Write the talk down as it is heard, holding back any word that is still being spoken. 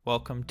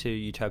Welcome to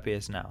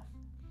Utopias Now.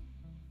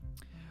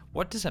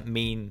 What does it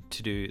mean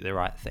to do the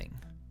right thing?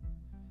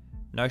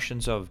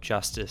 Notions of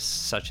justice,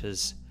 such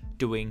as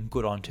doing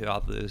good unto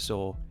others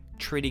or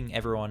treating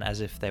everyone as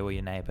if they were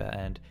your neighbour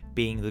and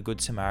being the Good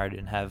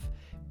Samaritan, have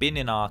been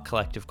in our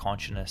collective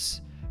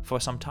consciousness for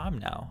some time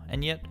now.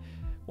 And yet,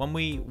 when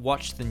we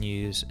watch the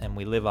news and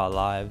we live our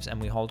lives and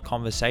we hold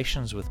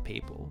conversations with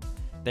people,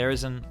 there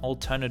is an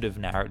alternative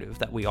narrative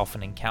that we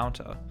often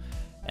encounter,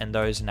 and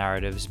those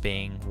narratives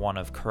being one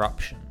of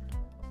corruption,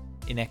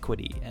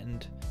 inequity,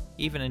 and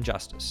even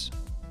injustice.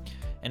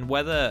 And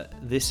whether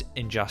this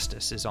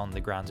injustice is on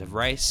the grounds of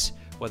race,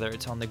 whether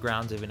it's on the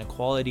grounds of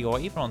inequality, or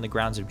even on the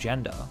grounds of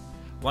gender,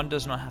 one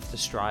does not have to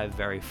strive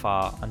very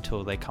far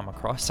until they come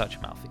across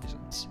such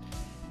malfeasance.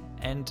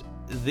 And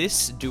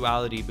this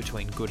duality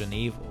between good and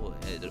evil,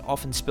 it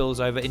often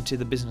spills over into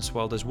the business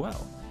world as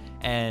well.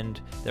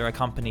 And there are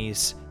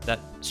companies that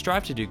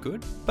strive to do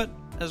good, but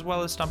as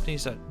well as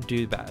companies that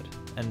do bad.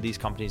 And these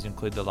companies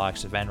include the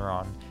likes of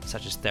Enron,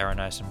 such as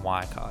Theranos and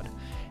Wirecard.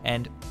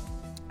 And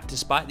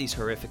despite these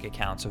horrific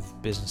accounts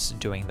of business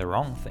doing the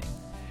wrong thing,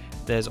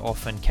 there's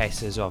often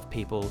cases of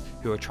people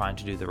who are trying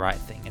to do the right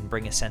thing and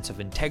bring a sense of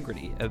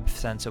integrity, a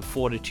sense of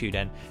fortitude,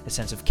 and a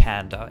sense of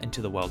candor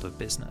into the world of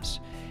business.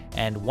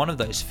 And one of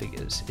those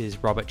figures is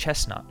Robert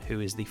Chestnut,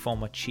 who is the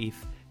former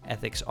chief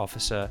ethics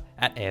officer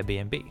at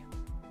Airbnb.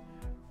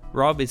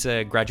 Rob is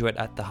a graduate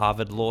at the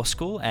Harvard Law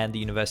School and the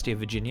University of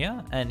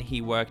Virginia, and he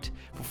worked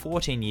for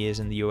 14 years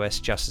in the US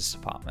Justice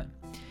Department.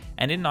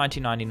 And in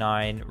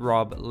 1999,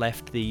 Rob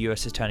left the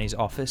US Attorney's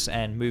Office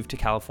and moved to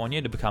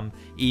California to become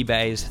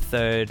eBay's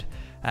third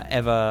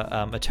ever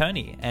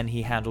attorney, and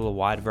he handled a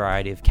wide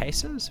variety of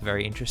cases,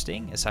 very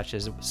interesting, such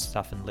as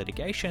stuff in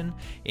litigation,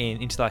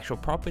 in intellectual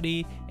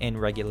property, in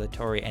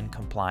regulatory and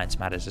compliance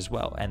matters as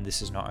well. And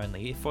this is not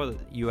only for the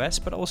US,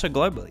 but also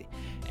globally.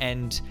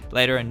 And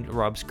later in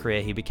Rob's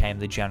career, he became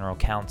the general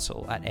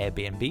counsel at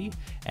Airbnb,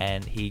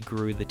 and he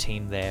grew the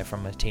team there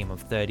from a team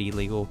of 30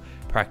 legal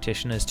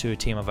practitioners to a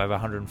team of over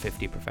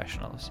 150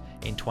 professionals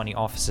in 20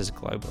 offices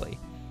globally.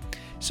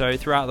 So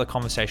throughout the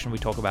conversation, we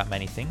talk about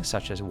many things,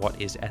 such as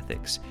what is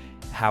ethics,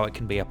 how it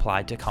can be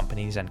applied to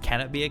companies, and can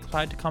it be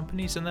applied to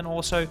companies, and then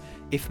also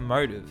if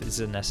motive is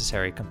a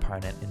necessary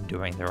component in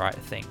doing the right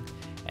thing.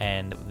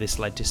 And this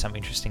led to some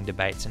interesting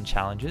debates and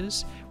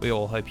challenges. We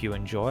all hope you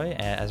enjoy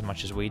as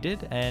much as we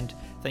did, and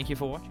thank you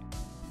for watching.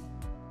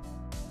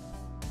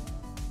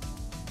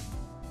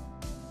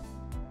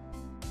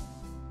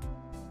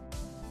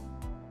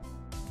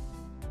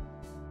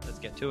 Let's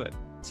get to it.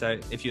 So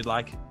if you'd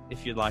like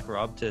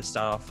Rob to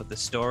start off with the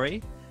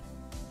story,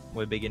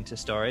 we're big into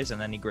stories,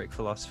 and any Greek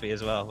philosophy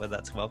as well, where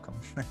that's welcome.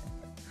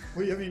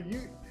 Well, I mean,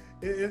 you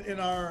in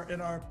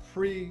our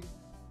pre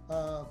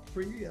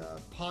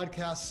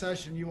podcast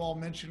session, you all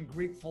mentioned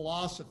Greek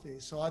philosophy,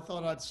 so I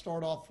thought I'd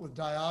start off with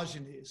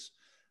Diogenes.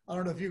 I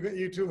don't know if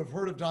you two have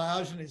heard of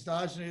Diogenes.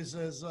 Diogenes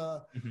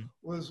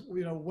was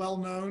well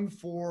known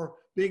for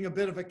being a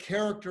bit of a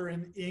character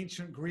in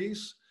ancient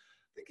Greece.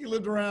 I think he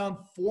lived around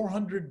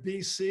 400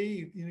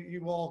 BC.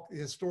 You all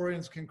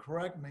historians can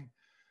correct me.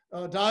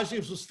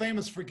 Diogenes was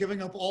famous for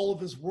giving up all of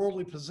his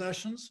worldly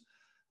possessions.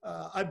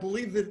 I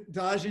believe that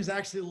Diogenes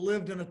actually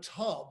lived in a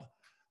tub,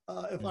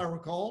 if I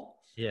recall.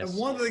 Yes. And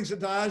one of the things that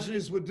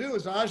Diogenes would do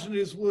is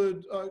Diogenes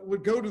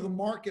would go to the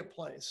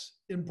marketplace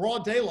in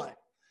broad daylight.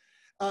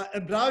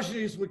 And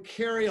Diogenes would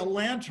carry a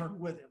lantern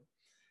with him.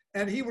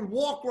 And he would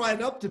walk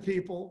right up to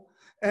people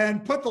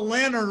and put the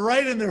lantern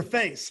right in their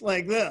face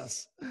like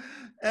this.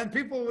 And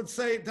people would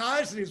say,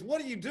 Diogenes, what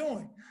are you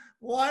doing?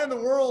 Why in the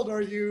world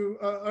are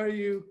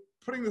you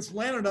putting this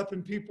lantern up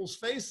in people's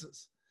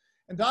faces?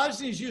 And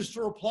Diogenes used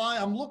to reply,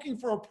 I'm looking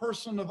for a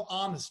person of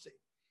honesty.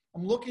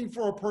 I'm looking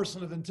for a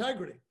person of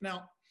integrity.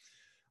 Now,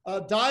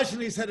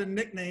 Diogenes had a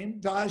nickname,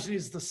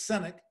 Diogenes the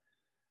Cynic.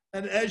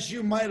 And as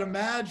you might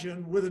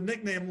imagine, with a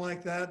nickname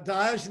like that,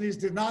 Diogenes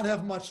did not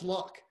have much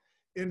luck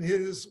in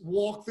his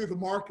walk through the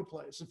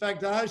marketplace. In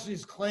fact,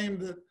 Diogenes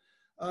claimed that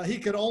he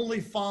could only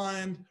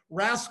find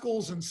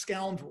rascals and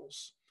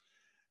scoundrels.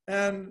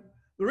 And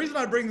the reason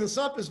I bring this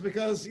up is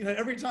because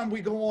every time we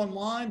go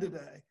online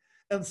today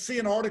and see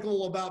an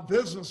article about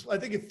business, I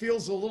think it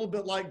feels a little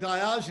bit like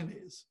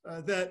Diogenes,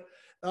 that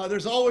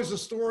there's always a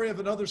story of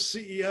another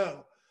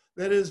CEO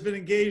that has been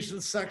engaged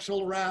in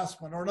sexual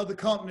harassment, or another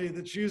company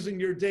that's using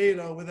your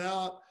data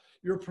without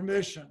your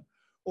permission,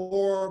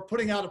 or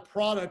putting out a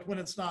product when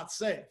it's not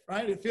safe,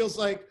 right? It feels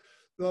like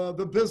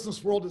the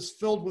business world is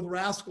filled with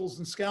rascals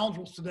and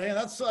scoundrels today. And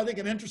that's, I think,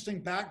 an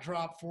interesting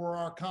backdrop for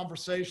our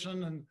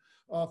conversation and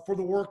for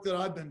the work that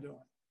I've been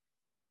doing.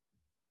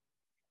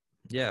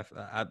 Yeah,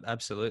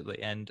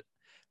 absolutely. And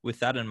with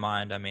that in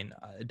mind, I mean,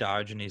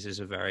 Diogenes is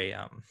a very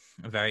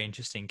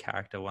interesting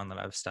character, one that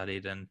I've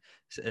studied, and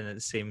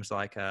it seems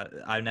like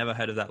I've never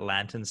heard of that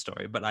lantern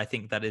story, but I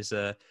think that is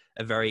a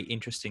very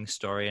interesting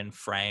story and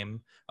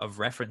frame of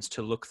reference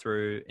to look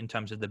through in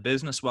terms of the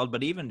business world,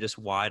 but even just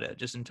wider,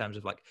 just in terms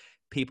of like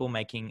people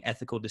making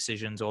ethical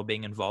decisions or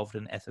being involved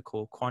in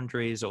ethical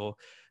quandaries or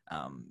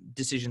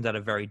decisions that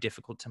are very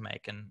difficult to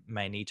make and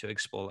may need to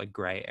explore a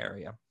gray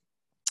area.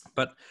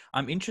 But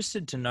I'm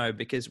interested to know,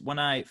 because when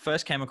I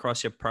first came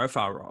across your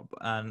profile, Rob,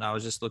 and I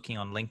was just looking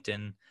on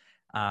LinkedIn,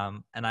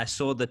 and I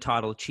saw the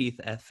title Chief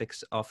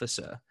Ethics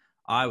Officer,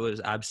 I was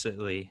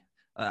absolutely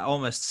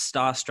almost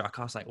starstruck.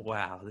 I was like,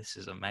 wow, this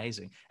is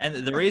amazing.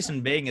 And the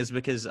reason being is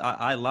because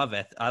I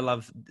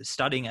love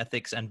studying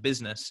ethics and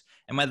business.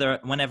 And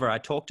whenever I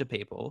talk to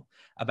people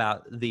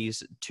about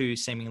these two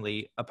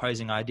seemingly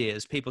opposing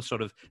ideas, people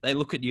they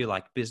look at you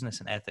like business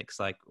and ethics,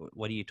 like,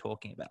 what are you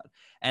talking about?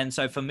 And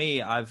so for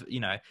me,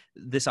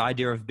 this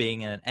idea of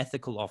being an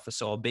ethical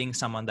officer or being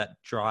someone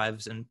that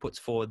drives and puts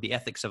forward the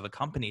ethics of a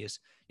company is,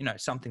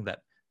 something that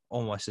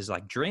almost is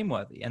like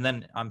dream-worthy. And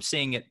then I'm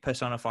seeing it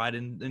personified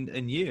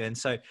in you. And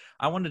so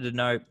I wanted to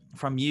know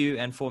from you,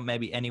 and for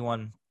maybe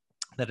anyone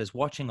that is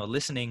watching or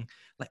listening,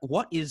 like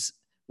what is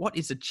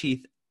a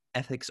chief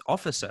ethics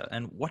officer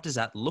and what does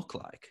that look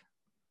like?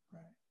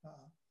 Right.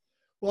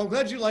 Well, I'm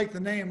glad you like the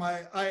name.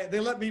 They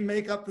let me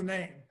make up the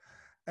name.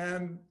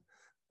 And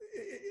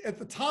at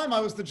the time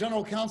I was the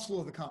general counsel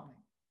of the company.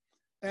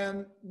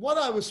 And what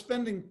I was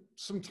spending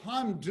some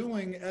time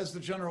doing as the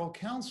general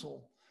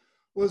counsel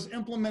was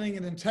implementing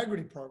an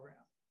integrity program.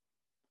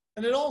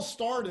 And it all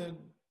started,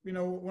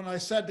 when I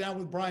sat down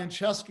with Brian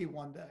Chesky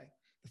one day,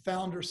 the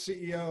founder,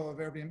 CEO of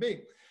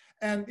Airbnb.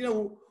 And,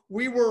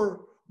 we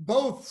were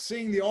both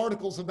seeing the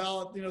articles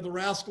about, the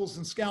rascals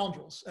and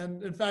scoundrels.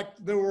 And in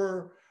fact, there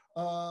were,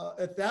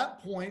 at that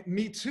point,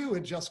 Me Too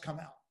had just come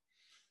out.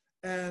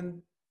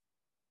 And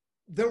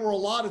there were a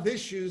lot of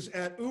issues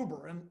at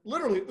Uber, and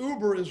literally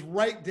Uber is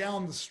right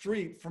down the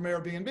street from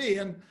Airbnb.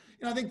 And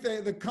I think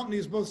the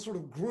companies both sort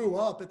of grew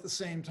up at the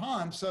same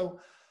time. So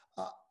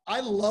I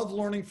love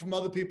learning from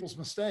other people's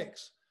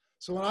mistakes.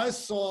 So when I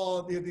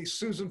saw the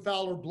Susan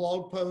Fowler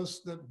blog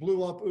post that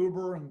blew up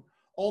Uber and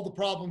all the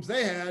problems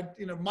they had,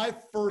 my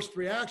first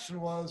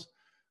reaction was,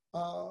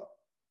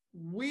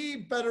 we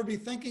better be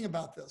thinking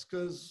about this,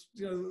 because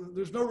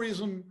there's no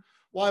reason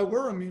why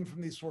we're immune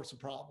from these sorts of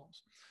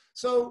problems.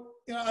 So,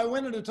 I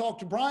went in to talk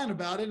to Brian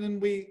about it,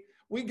 and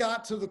we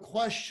got to the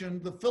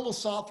question, the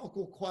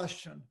philosophical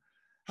question: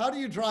 how do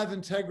you drive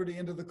integrity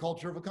into the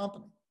culture of a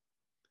company?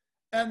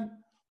 And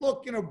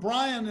look,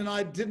 Brian and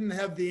I didn't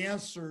have the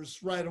answers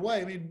right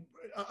away. I mean,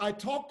 I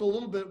talked a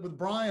little bit with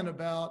Brian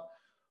about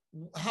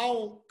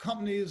how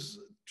companies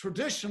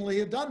traditionally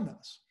had done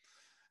this.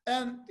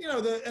 And,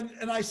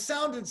 and I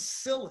sounded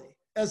silly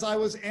as I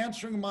was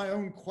answering my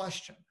own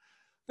question.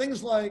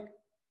 Things like,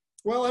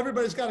 well,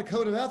 everybody's got a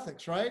code of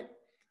ethics, right?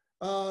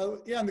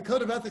 Yeah, and the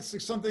code of ethics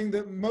is something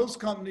that most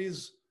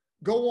companies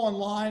go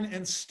online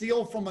and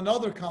steal from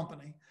another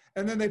company,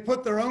 and then they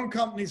put their own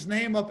company's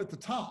name up at the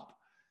top.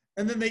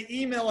 And then they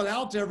email it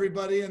out to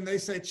everybody and they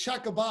say,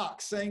 check a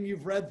box saying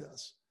you've read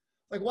this.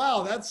 Like,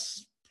 wow,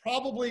 that's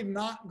probably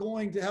not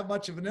going to have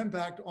much of an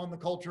impact on the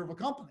culture of a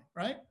company,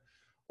 right?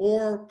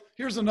 Or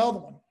here's another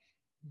one.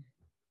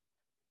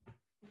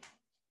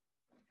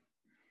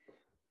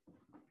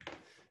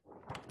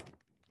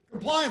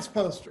 Compliance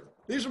poster.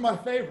 These are my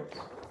favorites.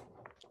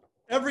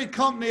 Every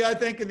company, I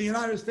think, in the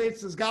United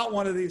States has got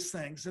one of these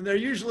things, and they're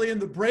usually in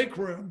the break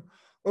room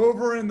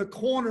over in the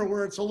corner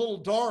where it's a little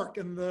dark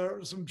and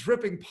there's some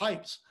dripping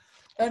pipes.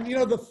 And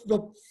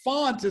the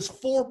font is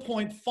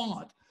 4-point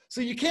font, so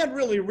you can't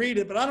really read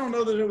it, but I don't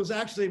know that it was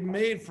actually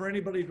made for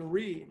anybody to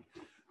read.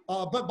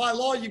 But by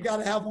law, you've got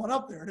to have one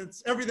up there, and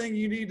it's everything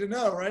you need to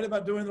know, right,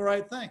 about doing the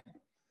right thing.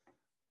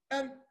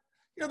 And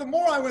the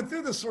more I went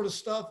through this sort of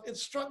stuff, it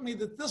struck me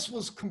that this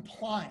was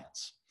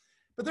compliance.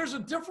 But there's a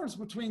difference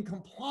between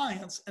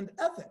compliance and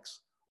ethics,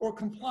 or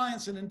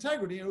compliance and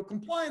integrity.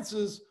 Compliance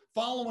is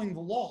following the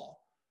law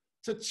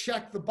to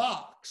check the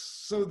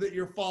box so that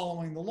you're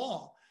following the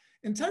law.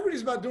 Integrity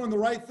is about doing the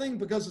right thing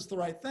because it's the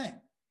right thing.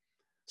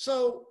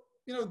 So,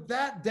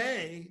 that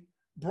day,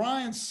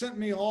 Brian sent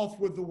me off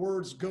with the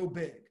words, go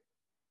big.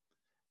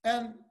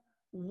 And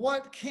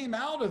what came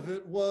out of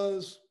it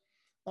was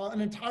an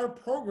entire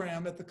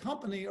program at the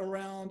company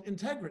around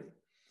integrity.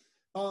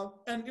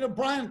 And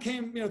Brian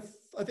came,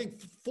 I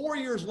think 4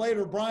 years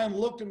later, Brian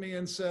looked at me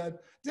and said,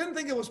 didn't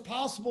think it was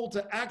possible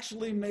to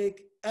actually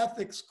make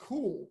ethics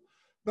cool,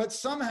 but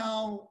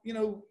somehow,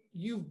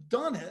 you've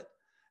done it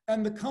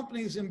and the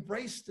company's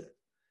embraced it.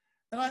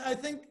 And I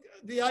think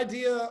the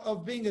idea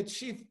of being a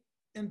chief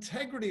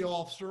integrity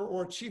officer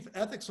or a chief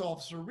ethics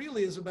officer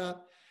really is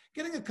about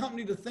getting a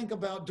company to think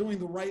about doing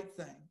the right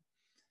thing.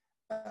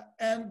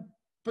 And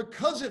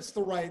because it's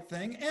the right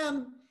thing,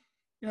 and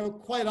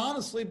quite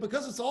honestly,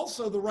 because it's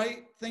also the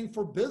right thing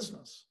for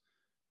business.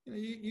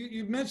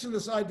 You mentioned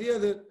this idea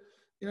that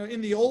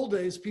in the old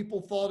days, people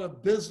thought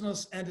of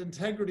business and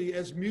integrity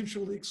as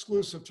mutually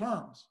exclusive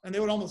terms, and they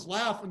would almost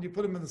laugh when you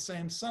put them in the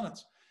same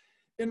sentence.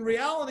 In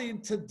reality,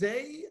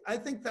 today, I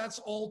think that's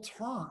all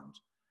turned.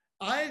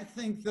 I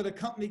think that a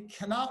company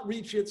cannot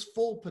reach its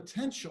full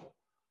potential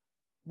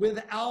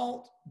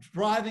without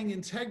driving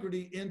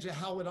integrity into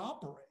how it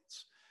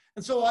operates.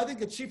 And so I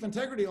think a chief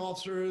integrity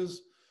officer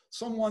is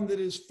someone that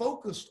is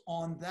focused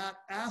on that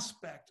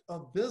aspect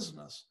of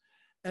business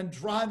and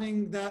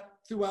driving that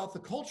throughout the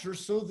culture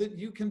so that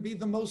you can be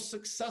the most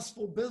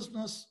successful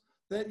business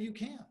that you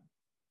can.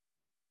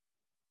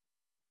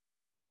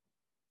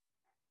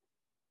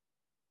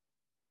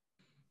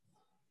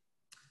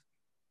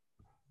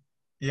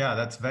 Yeah,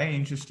 that's very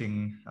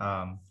interesting,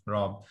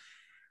 Rob.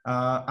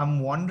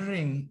 I'm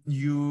wondering,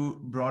 you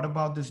brought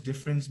about this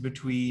difference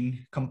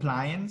between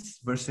compliance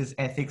versus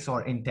ethics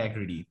or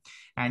integrity.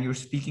 And you're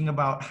speaking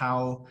about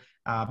how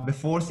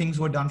before things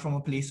were done from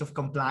a place of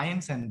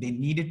compliance and they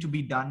needed to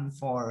be done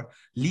for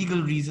legal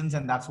reasons,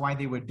 and that's why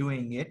they were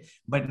doing it.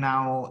 But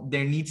now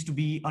there needs to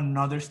be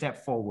another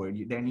step forward.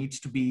 There needs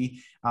to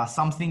be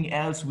something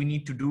else we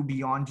need to do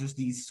beyond just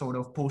these sort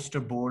of poster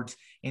boards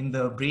in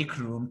the break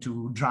room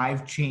to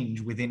drive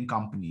change within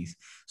companies.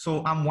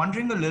 So I'm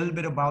wondering a little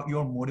bit about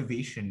your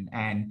motivation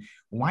and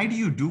why do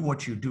you do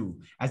what you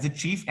do? As a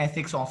chief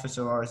ethics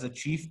officer or as a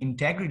chief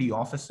integrity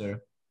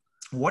officer,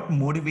 what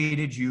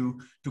motivated you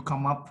to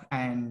come up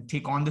and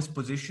take on this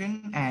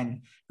position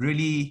and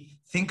really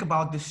think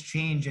about this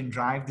change and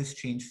drive this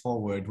change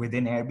forward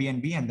within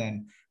Airbnb and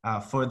then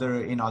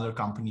further in other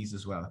companies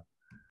as well?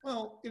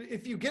 Well,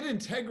 if you get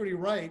integrity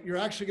right, you're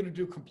actually going to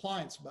do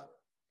compliance better.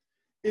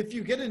 If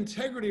you get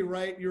integrity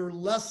right, you're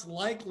less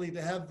likely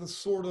to have the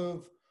sort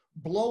of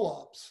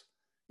blow-ups,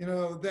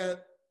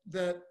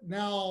 that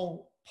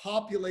now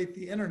populate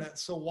the internet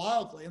so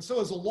wildly. And so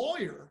as a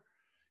lawyer,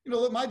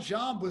 my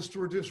job was to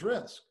reduce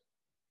risk.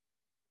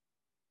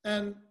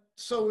 And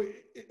so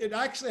it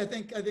actually, I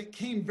think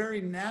came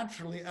very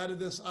naturally out of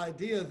this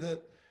idea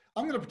that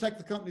I'm going to protect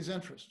the company's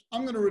interest.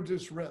 I'm going to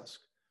reduce risk.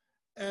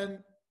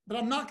 But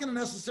I'm not going to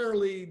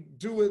necessarily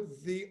do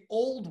it the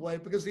old way,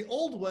 because the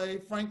old way,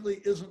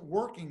 frankly, isn't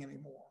working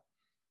anymore.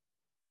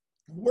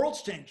 The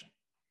world's changing,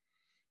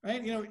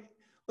 right?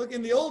 Look,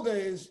 in the old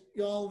days,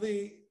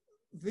 the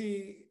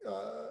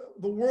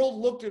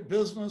world looked at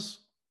business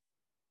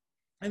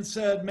and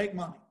said, make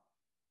money.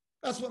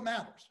 That's what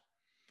matters.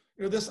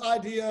 This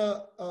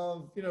idea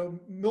of,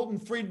 Milton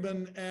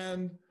Friedman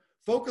and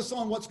focus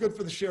on what's good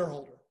for the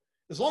shareholder.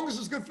 As long as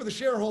it's good for the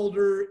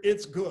shareholder,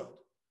 it's good.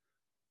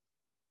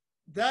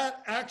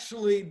 That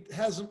actually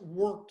hasn't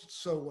worked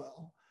so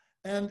well.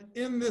 And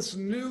in this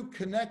new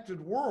connected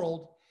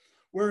world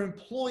where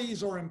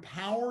employees are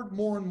empowered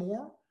more and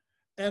more,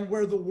 and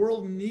where the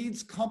world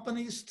needs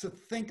companies to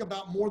think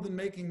about more than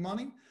making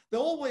money, the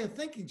old way of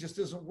thinking just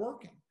isn't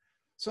working.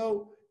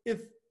 So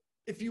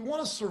if you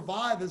want to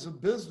survive as a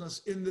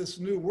business in this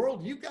new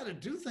world, you've got to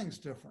do things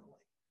differently.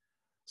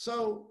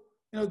 So,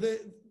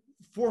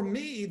 for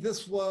me,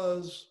 this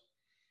was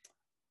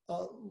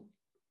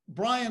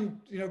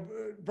Brian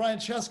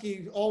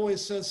Chesky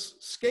always says,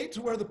 skate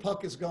to where the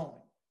puck is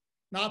going,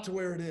 not to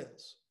where it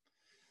is.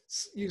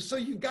 So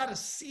you've got to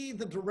see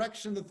the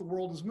direction that the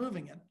world is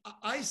moving in.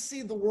 I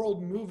see the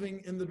world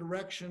moving in the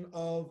direction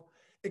of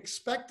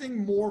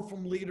expecting more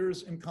from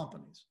leaders and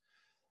companies.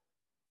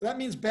 That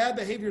means bad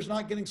behavior is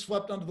not getting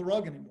swept under the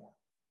rug anymore.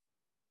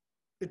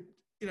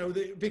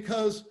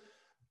 Because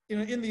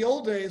in the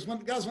old days,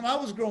 when I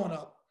was growing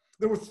up,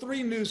 there were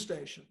 3 news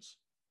stations,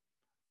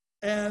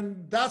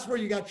 and that's where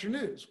you got your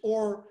news.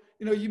 Or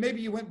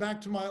maybe you went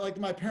back to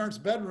my parents'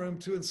 bedroom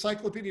to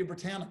Encyclopedia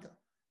Britannica.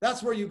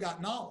 That's where you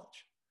got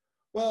knowledge.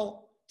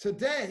 Well,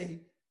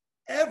 today,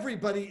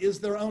 everybody is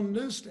their own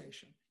news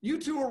station. You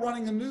two are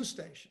running a news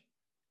station.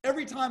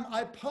 Every time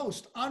I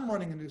post, I'm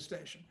running a news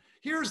station.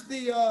 Here's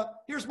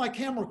my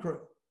camera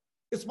crew.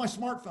 It's my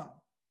smartphone.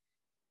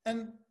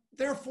 And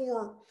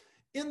therefore,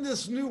 in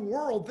this new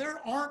world,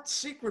 there aren't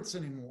secrets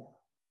anymore.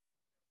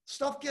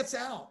 Stuff gets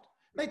out.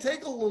 It may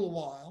take a little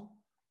while,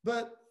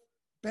 but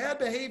bad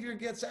behavior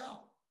gets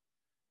out.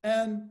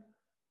 And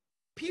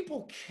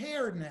people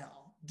care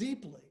now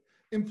deeply.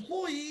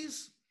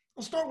 Employees,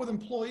 I'll start with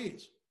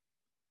employees.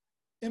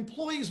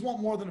 Employees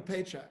want more than a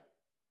paycheck.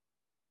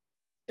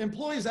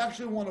 Employees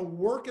actually want to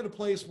work at a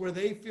place where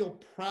they feel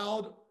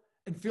proud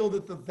and feel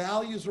that the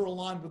values are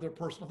aligned with their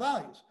personal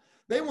values.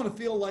 They want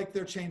to feel like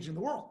they're changing the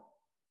world.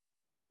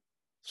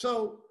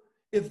 So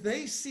if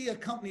they see a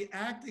company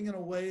acting in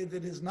a way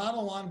that is not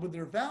aligned with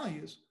their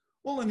values,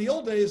 well, in the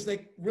old days,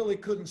 they really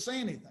couldn't say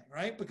anything,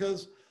 right?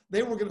 Because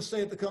they were going to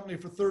stay at the company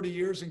for 30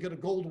 years and get a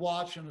gold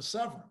watch and a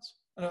severance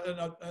and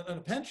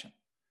a pension.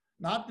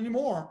 Not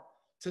anymore.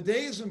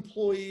 Today's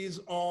employees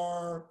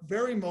are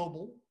very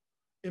mobile,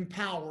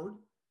 empowered.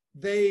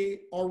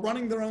 They are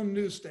running their own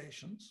news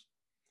stations,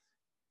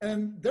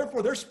 and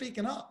therefore they're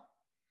speaking up.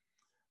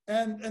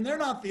 And they're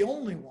not the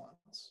only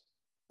ones.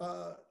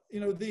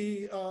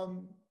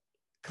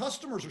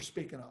 Customers are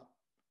speaking up,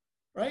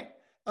 right?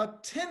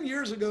 10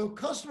 years ago,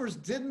 customers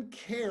didn't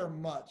care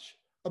much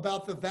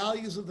about the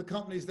values of the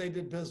companies they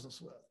did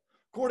business with.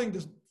 According to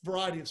a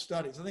variety of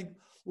studies, I think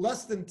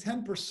less than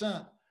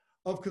 10%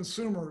 of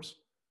consumers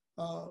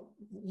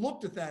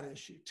looked at that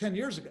issue 10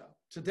 years ago.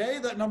 Today,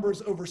 that number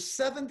is over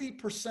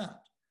 70%.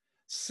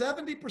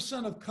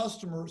 70% of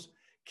customers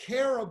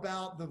care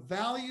about the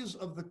values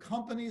of the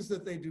companies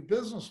that they do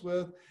business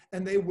with,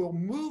 and they will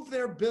move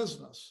their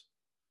business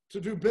to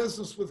do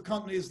business with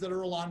companies that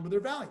are aligned with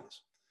their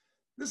values.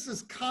 This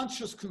is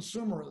conscious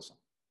consumerism.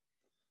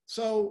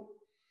 So,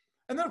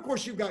 and then of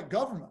course you've got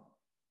government,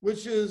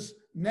 which is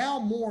now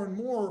more and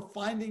more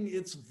finding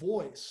its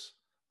voice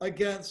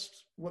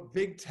against what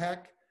big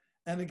tech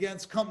and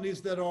against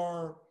companies that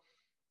are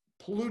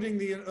polluting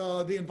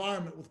the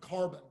environment with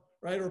carbon,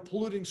 right? Or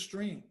polluting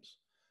streams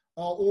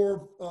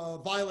or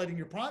violating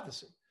your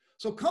privacy.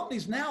 So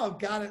companies now have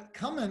got it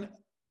coming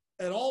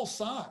at all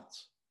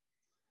sides.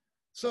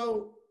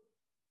 So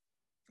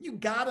you've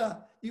got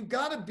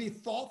to be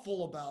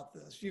thoughtful about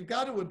this. You've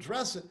got to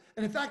address it.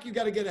 And in fact, you've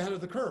got to get ahead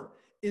of the curve.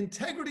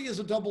 Integrity is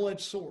a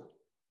double-edged sword.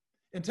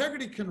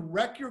 Integrity can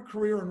wreck your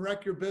career and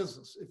wreck your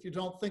business if you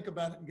don't think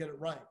about it and get it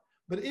right.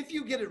 But if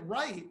you get it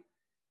right,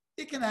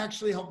 it can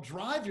actually help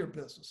drive your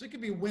business. It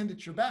can be wind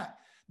at your back.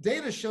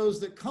 Data shows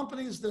that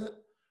companies that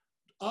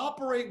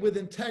operate with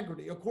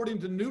integrity, according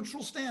to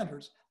neutral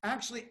standards,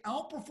 actually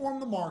outperform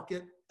the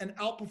market and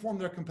outperform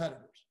their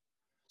competitors.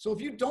 So if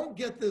you don't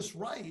get this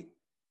right,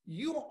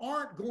 you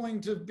aren't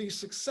going to be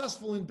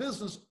successful in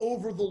business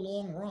over the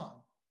long run.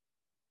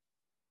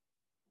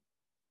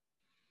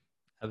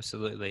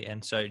 Absolutely.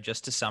 And so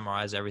just to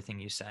summarize everything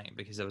you're saying,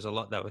 because there was a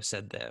lot that was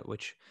said there,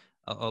 which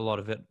a lot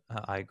of it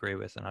I agree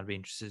with, and I'd be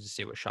interested to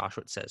see what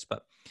Shashwat says.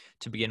 But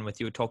to begin with,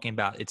 you were talking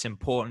about it's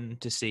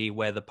important to see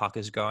where the puck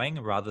is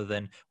going rather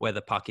than where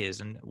the puck is.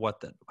 And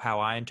how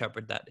I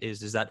interpret that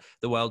is that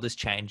the world is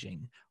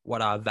changing.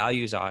 What our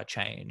values are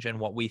change, and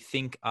what we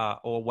think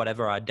are, or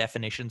whatever our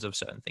definitions of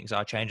certain things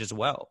are, change as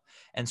well.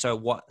 And so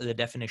what the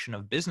definition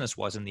of business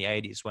was in the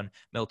 80s when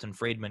Milton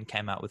Friedman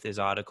came out with his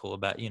article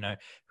about,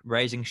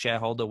 raising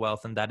shareholder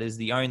wealth, and that is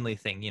the only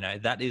thing,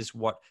 that is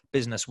what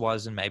business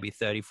was in maybe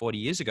 30, 40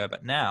 years ago.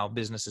 But now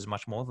business is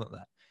much more than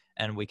that.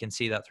 And we can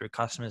see that through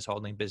customers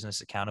holding business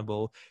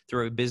accountable,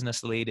 through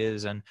business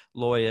leaders and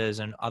lawyers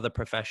and other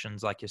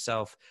professions like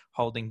yourself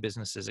holding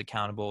businesses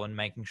accountable and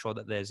making sure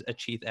that there's a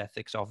chief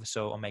ethics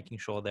officer, or making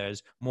sure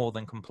there's more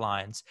than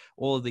compliance.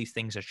 All of these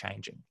things are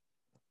changing.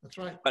 That's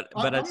right. But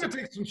I'm going to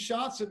take some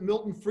shots at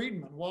Milton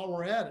Friedman while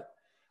we're at it.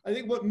 I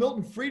think what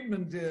Milton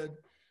Friedman did,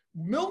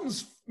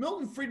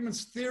 Milton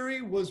Friedman's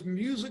theory was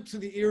music to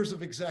the ears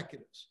of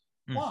executives.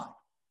 Why?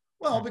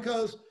 Well,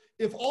 because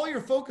if all you're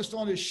focused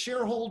on is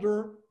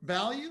shareholder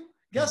value,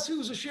 guess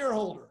who's a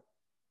shareholder?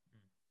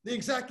 The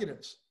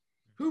executives.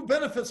 Who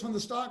benefits when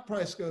the stock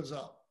price goes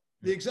up?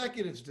 The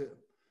executives do.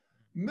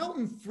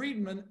 Milton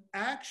Friedman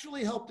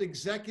actually helped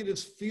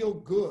executives feel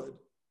good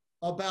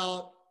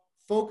about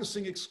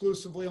focusing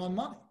exclusively on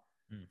money.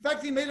 In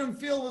fact, he made them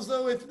feel as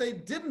though if they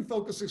didn't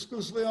focus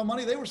exclusively on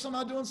money, they were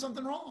somehow doing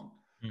something wrong.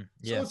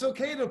 So it's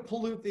okay to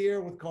pollute the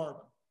air with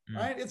carbon.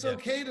 Right? It's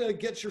okay to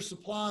get your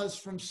supplies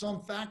from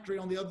some factory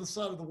on the other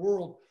side of the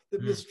world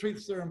that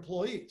mistreats their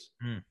employees.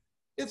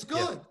 It's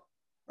good,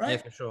 right? Yeah,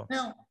 for sure.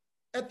 Now,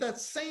 at that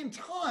same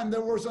time,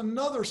 there was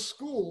another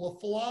school of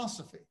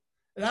philosophy.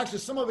 And actually,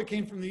 some of it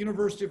came from the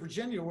University of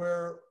Virginia,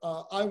 where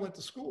I went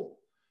to school.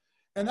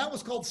 And that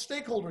was called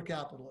stakeholder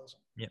capitalism.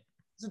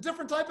 It's a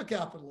different type of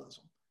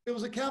capitalism. It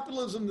was a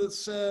capitalism that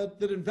said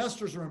that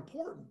investors are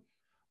important.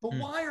 But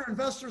why are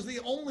investors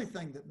the only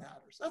thing that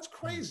matters? That's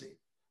crazy.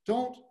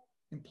 Don't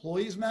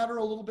employees matter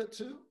a little bit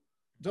too?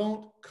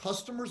 Don't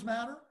customers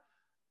matter?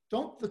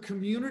 Don't the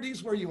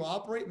communities where you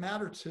operate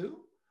matter too?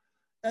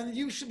 And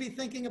you should be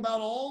thinking about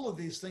all of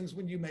these things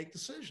when you make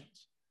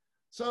decisions.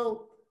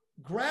 So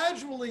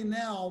gradually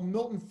now,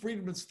 Milton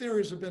Friedman's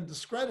theories have been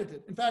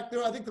discredited. In fact,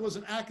 I think there was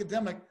an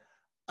academic,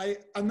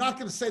 I'm not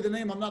going to say the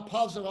name, I'm not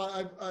positive.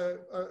 I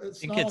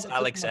think it's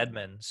Alex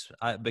Edmonds,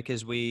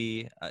 because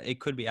it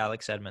could be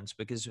Alex Edmonds,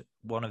 because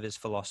one of his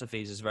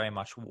philosophies is very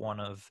much one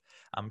of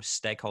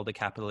stakeholder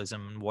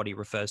capitalism, and what he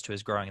refers to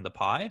as growing the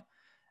pie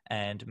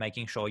and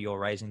making sure you're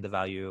raising the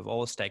value of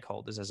all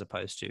stakeholders as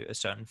opposed to a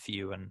certain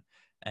few,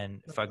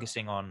 and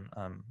focusing on,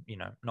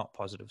 not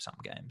positive sum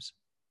games.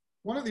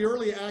 One of the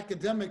early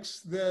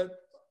academics that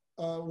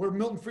where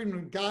Milton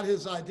Friedman got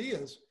his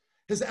ideas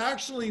has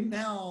actually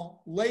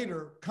now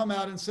later come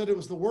out and said it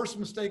was the worst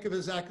mistake of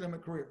his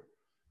academic career.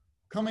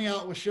 Coming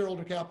out with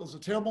shareholder capital is a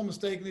terrible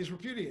mistake, and he's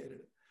repudiated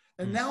it.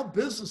 And now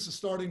business is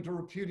starting to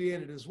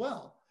repudiate it as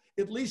well,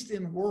 at least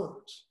in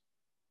words,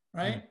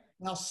 right?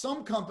 Now,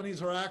 some companies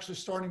are actually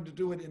starting to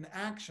do it in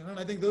action. And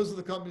I think those are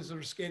the companies that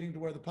are skating to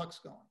where the puck's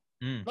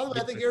going. By the way,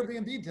 I think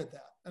Airbnb did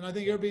that. And I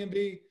think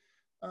Airbnb,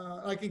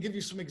 I can give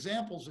you some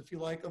examples, if you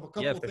like, of a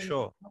couple of things. Yeah, for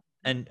sure.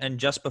 And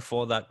just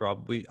before that,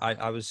 Rob,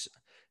 I was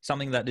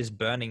something that is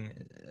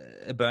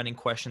a burning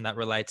question that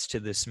relates to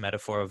this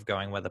metaphor of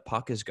going where the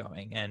puck is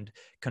going, and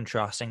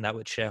contrasting that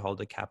with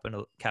shareholder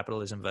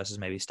capitalism versus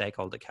maybe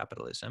stakeholder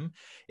capitalism,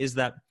 is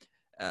that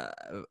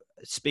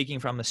speaking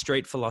from a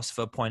street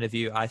philosopher point of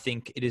view, I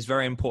think it is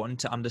very important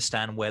to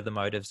understand where the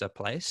motives are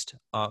placed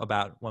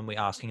about when we're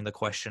asking the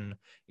question,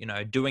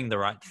 doing the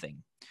right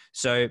thing.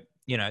 So,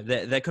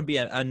 there could be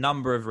a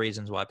number of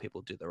reasons why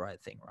people do the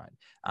right thing,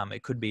 right?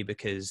 It could be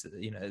because,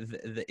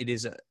 it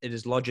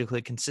is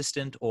logically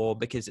consistent, or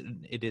because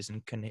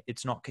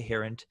it's not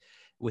coherent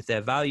with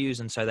their values,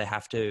 and so they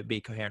have to be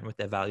coherent with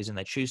their values and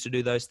they choose to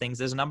do those things.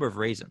 There's a number of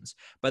reasons.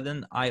 But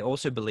then I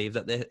also believe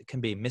that there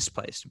can be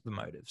misplaced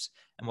motives.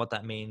 And what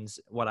I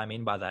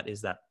mean by that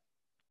is that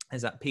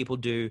people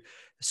do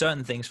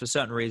certain things for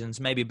certain reasons,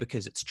 maybe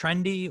because it's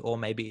trendy, or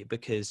maybe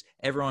because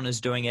everyone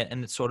is doing it,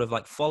 and it's sort of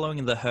like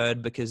following the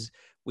herd because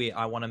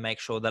I want to make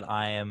sure that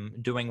I am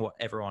doing what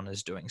everyone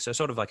is doing. So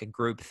sort of like a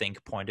group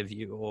think point of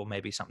view, or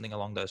maybe something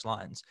along those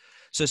lines.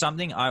 So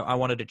something I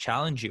wanted to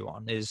challenge you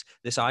on is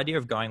this idea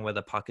of going where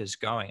the puck is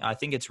going. I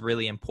think it's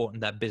really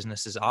important that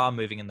businesses are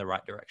moving in the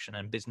right direction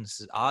and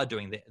businesses are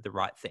doing the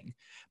right thing.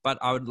 But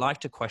I would like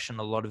to question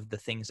a lot of the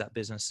things that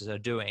businesses are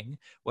doing,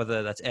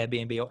 whether that's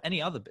Airbnb or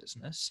any other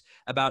business,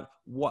 about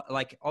what,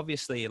 like,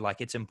 obviously,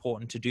 like, it's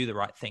important to do the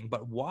right thing,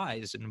 but why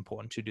is it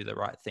important to do the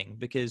right thing?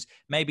 Because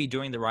maybe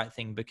doing the right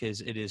thing because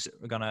it is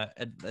gonna,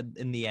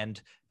 in the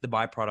end, the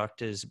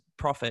byproduct is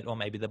profit, or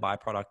maybe the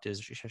byproduct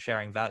is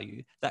sharing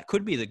value. That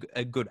could be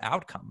a good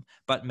outcome,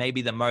 but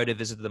maybe the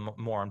motive is the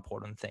more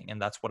important thing. And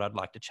that's what I'd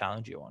like to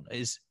challenge you on.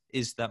 Is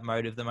that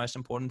motive the most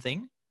important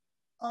thing?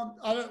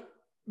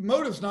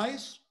 Motive's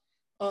nice.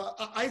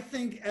 I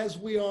think as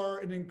we are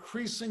an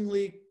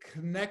increasingly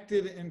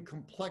connected and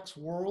complex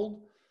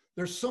world,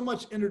 there's so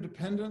much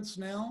interdependence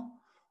now.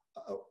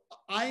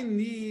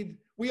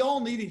 We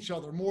all need each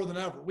other more than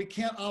ever. We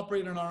can't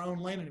operate in our own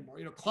lane anymore.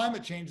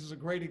 Climate change is a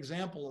great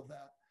example of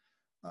that.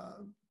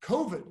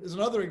 COVID is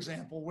another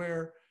example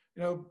where,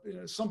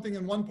 something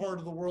in one part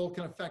of the world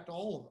can affect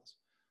all of us.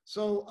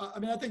 So,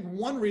 I think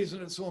one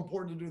reason it's so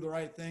important to do the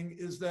right thing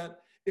is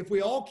that if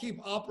we all keep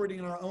operating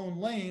in our own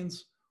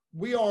lanes,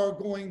 we are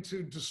going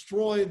to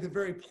destroy the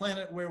very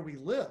planet where we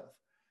live.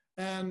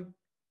 And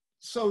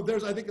so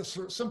I think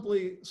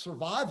simply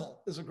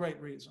survival is a great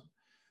reason.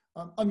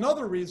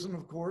 Another reason,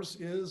 of course,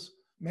 is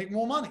make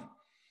more money.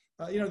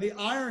 The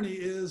irony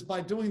is,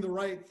 by doing the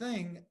right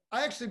thing,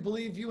 I actually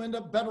believe you end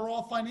up better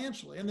off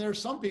financially. And there are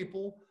some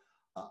people,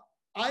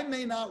 I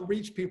may not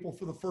reach people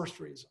for the first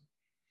reason.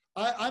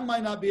 I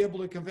might not be able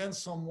to convince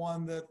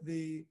someone that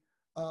the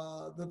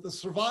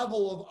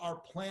survival of our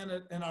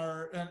planet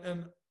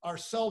and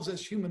ourselves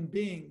as human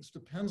beings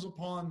depends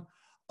upon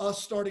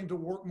us starting to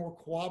work more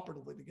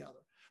cooperatively together.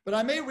 But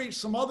I may reach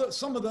some of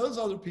those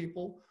other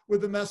people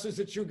with the message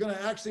that you're going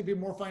to actually be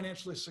more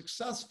financially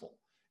successful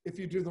if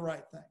you do the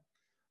right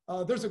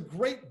thing. There's a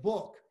great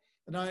book,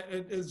 and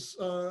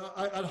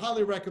I'd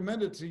highly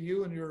recommend it to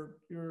you and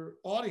your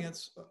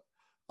audience,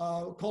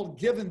 called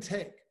Give and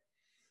Take.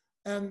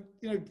 And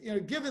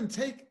Give and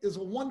Take is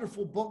a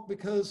wonderful book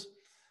because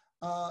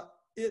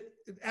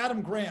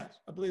Adam Grant,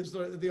 I believe, is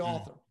the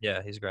author.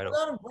 Yeah, he's great.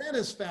 What Adam Grant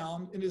has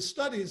found in his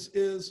studies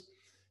is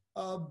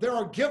there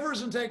are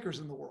givers and takers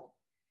in the world,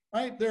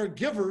 right? There are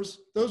givers.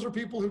 Those are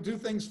people who do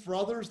things for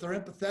others. They're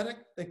empathetic.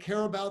 They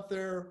care about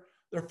their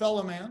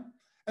fellow man.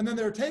 And then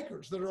there are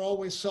takers that are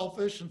always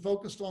selfish and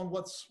focused on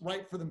what's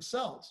right for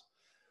themselves.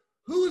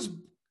 Who's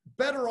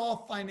better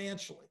off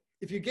financially?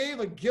 If you gave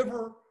a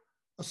giver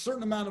a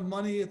certain amount of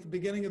money at the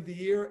beginning of the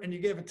year and you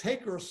gave a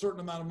taker a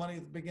certain amount of money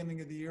at the beginning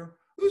of the year,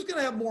 who's going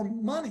to have more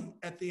money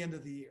at the end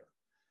of the year?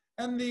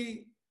 And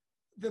the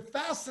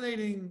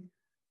fascinating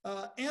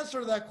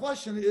answer to that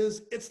question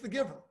is it's the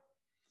giver,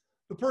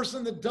 the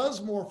person that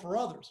does more for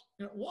others.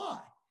 Why?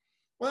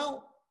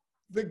 Well,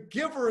 the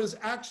giver is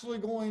actually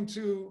going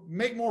to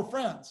make more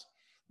friends.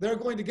 They're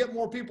going to get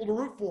more people to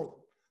root for them.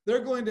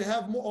 They're going to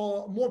have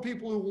more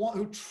people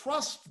who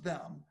trust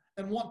them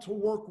and want to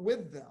work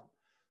with them.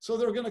 So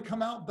they're going to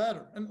come out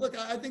better. And look,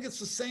 I think it's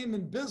the same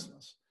in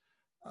business.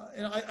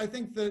 And I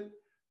think that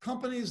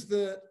companies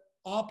that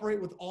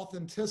operate with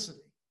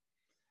authenticity,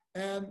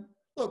 and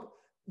look,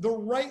 the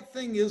right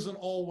thing isn't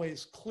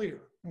always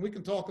clear. And we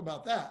can talk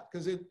about that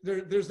because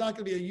there's not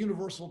going to be a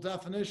universal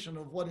definition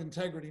of what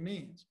integrity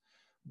means.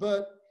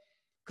 But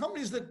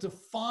companies that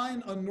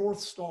define a North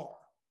Star,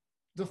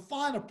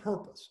 define a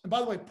purpose. And by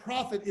the way,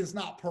 profit is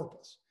not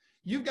purpose.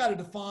 You've got to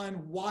define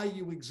why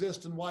you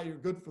exist and why you're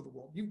good for the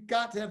world. You've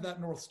got to have that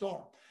North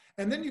Star.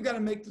 And then you've got to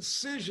make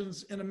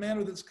decisions in a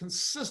manner that's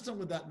consistent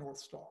with that North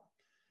Star.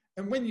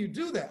 And when you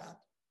do that,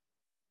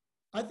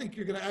 I think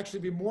you're going to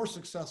actually be more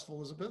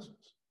successful as a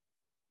business.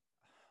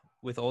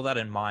 With all that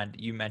in mind,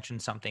 you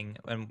mentioned something,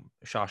 and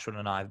Shashwat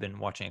and I have been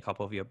watching a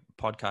couple of your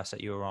podcasts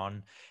that you were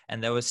on,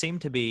 and there seemed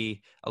to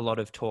be a lot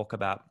of talk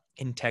about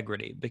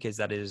integrity, because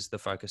that is the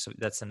focus of,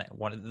 that's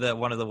one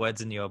of the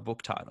words in your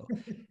book title.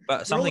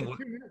 But something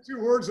two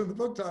words in the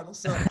book title.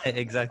 So.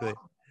 Exactly.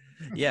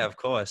 Yeah, of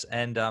course.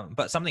 And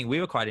but something we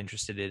were quite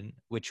interested in,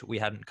 which we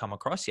hadn't come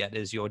across yet,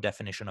 is your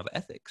definition of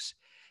ethics.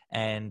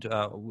 And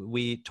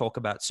we talk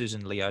about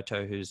Susan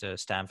Lioto, who's a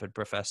Stanford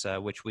professor,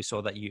 which we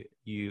saw that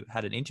you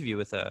had an interview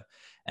with her,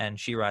 and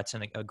she writes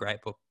in a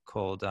great book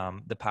called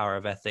The Power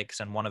of Ethics,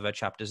 and one of her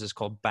chapters is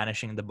called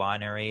Banishing the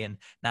Binary and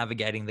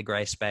Navigating the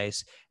Gray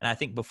Space. And I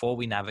think before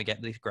we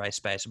navigate the gray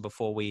space,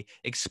 before we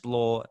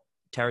explore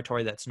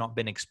territory that's not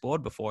been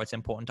explored before, it's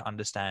important to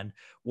understand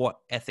what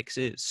ethics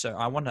is. So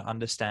I want to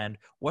understand,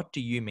 what do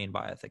you mean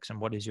by ethics,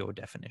 and what is your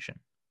definition?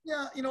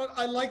 Yeah, you know what?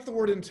 I like the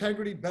word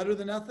integrity better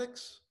than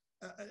ethics.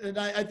 And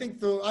I think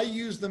though I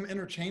use them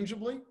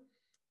interchangeably.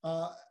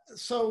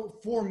 So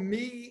for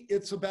me,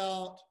 it's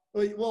about,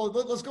 well,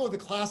 let's go with the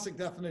classic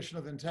definition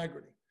of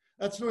integrity.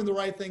 That's doing the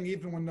right thing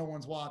even when no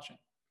one's watching.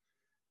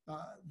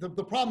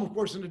 The problem, of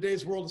course, in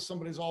today's world is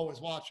somebody's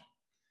always watching.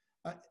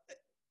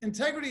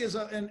 Integrity is,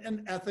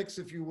 and ethics,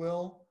 if you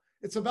will,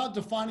 it's about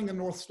defining a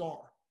North Star,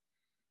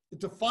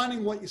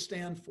 defining what you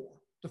stand for,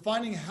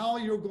 defining how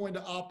you're going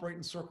to operate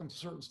in certain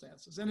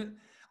circumstances. And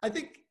I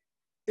think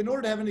in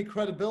order to have any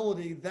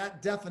credibility,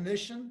 that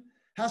definition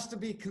has to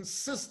be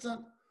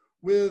consistent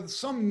with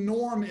some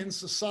norm in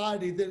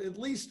society that at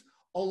least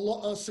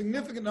a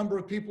significant number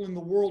of people in the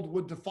world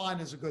would define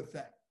as a good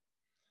thing.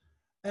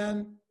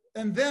 And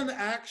then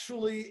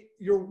actually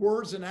your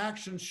words and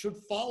actions should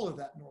follow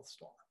that North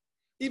Star,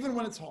 even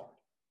when it's hard.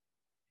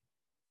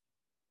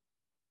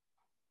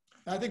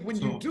 And I think when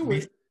you do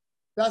it,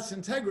 that's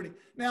integrity.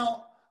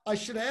 Now, I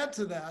should add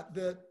to that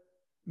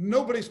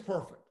nobody's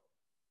perfect.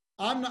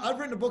 I've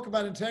written a book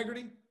about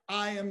integrity.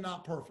 I am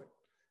not perfect.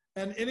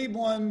 And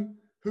anyone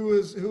who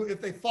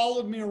if they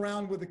followed me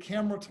around with a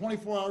camera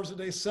 24 hours a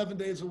day, 7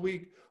 days a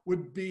week,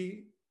 would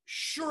be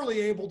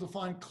surely able to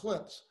find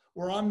clips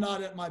where I'm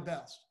not at my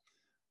best.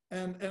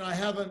 And I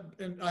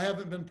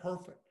haven't been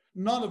perfect.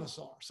 None of us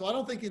are. So I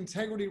don't think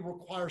integrity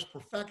requires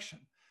perfection.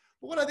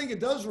 But what I think it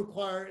does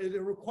require,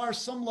 it requires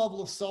some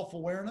level of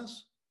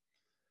self-awareness,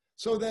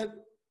 so that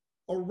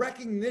a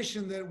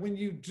recognition that when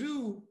you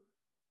do,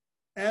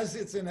 as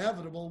it's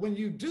inevitable, when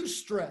you do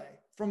stray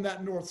from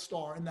that North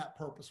Star and that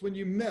purpose, when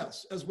you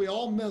miss, as we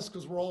all miss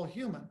because we're all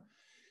human,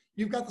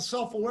 you've got the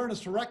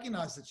self-awareness to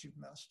recognize that you've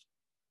missed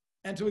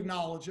and to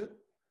acknowledge it,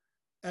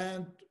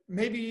 and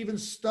maybe even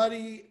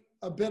study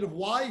a bit of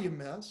why you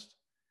missed,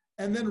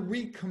 and then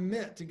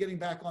recommit to getting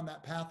back on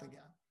that path again.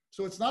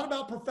 So it's not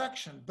about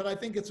perfection, but I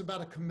think it's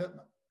about a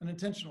commitment, an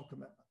intentional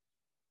commitment.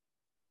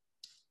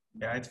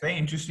 Yeah, it's very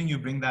interesting you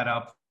bring that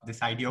up,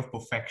 this idea of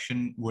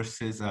perfection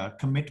versus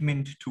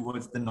commitment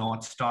towards the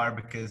North Star,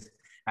 because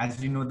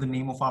as you know, the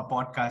name of our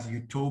podcast,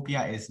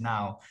 Utopia is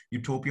Now.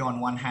 Utopia on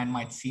one hand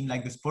might seem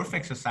like this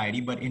perfect society,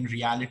 but in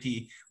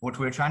reality, what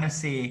we're trying to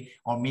say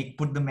or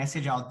put the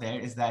message out there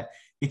is that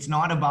it's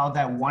not about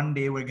that one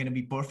day we're going to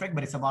be perfect,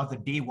 but it's about the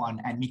day one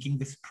and making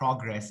this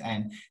progress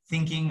and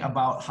thinking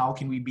about how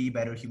can we be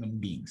better human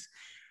beings.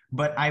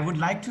 But I would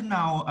like to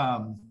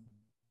now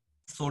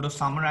sort of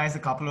summarize a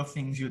couple of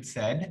things you'd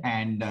said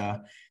and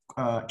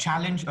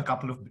challenge a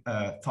couple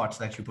of thoughts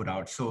that you put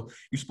out. So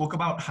you spoke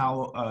about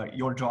how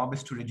your job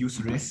is to reduce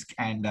risk,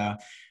 and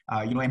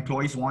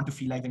employees want to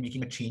feel like they're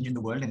making a change in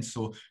the world, and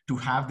so to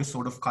have this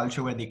sort of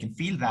culture where they can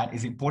feel that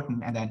is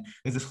important. And then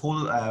there's this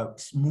whole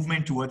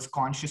movement towards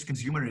conscious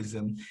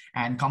consumerism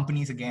and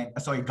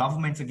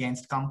governments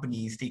against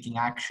companies taking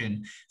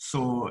action.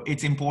 So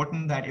it's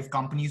important that if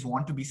companies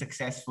want to be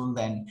successful,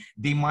 then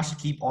they must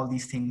keep all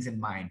these things in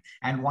mind.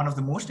 And one of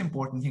the most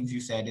important things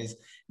you said is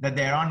that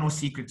there are no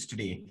secrets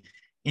today.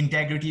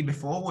 Integrity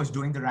before was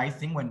doing the right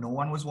thing when no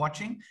one was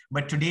watching,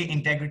 but today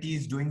integrity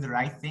is doing the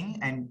right thing.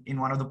 And in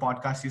one of the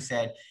podcasts you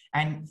said,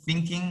 and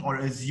thinking or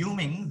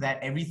assuming that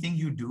everything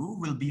you do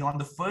will be on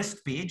the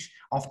first page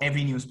of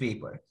every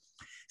newspaper.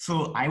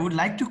 So I would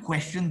like to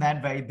question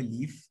that very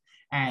belief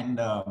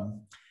and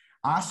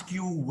ask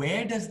you,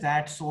 where does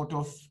that sort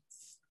of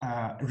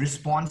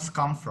response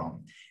come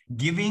from?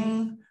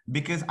 Giving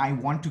because I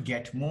want to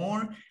get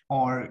more,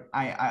 or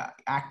I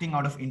acting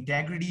out of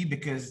integrity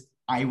because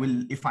I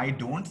will, if I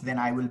don't, then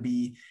I will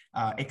be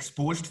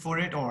exposed for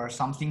it, or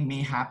something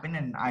may happen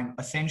and I'm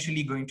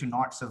essentially going to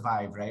not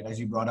survive, right? As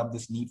you brought up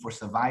this need for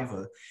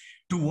survival.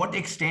 To what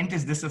extent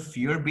is this a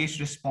fear-based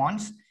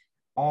response?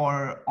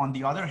 Or on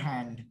the other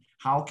hand,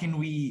 how can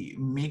we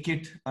make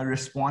it a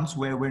response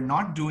where we're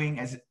not doing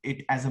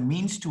it as a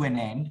means to an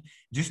end,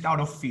 just out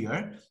of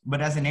fear,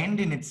 but as an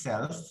end in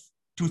itself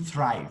to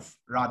thrive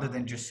rather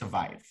than just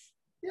survive?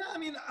 Yeah, I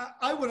mean,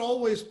 I would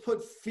always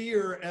put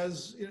fear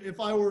as, if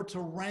I were to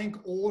rank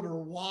order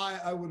why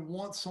I would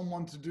want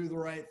someone to do the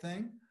right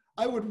thing,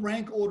 I would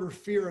rank order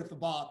fear at the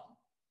bottom.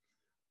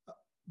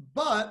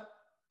 But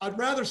I'd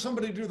rather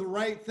somebody do the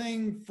right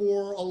thing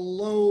for a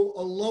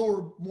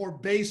lower, more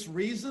base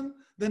reason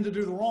than to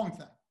do the wrong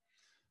thing.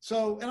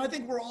 So, and I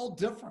think we're all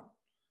different.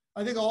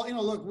 I think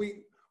look,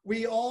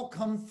 we all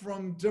come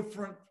from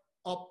different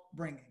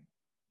upbringing,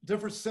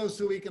 different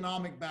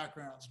socioeconomic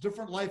backgrounds,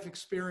 different life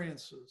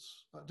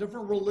experiences,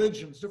 different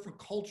religions, different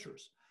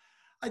cultures.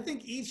 I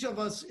think each of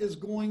us is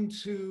going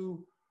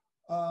to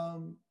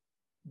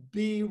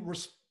be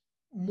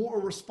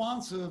more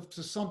responsive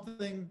to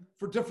something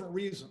for different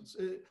reasons.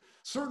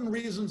 certain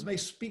reasons may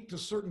speak to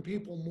certain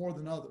people more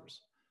than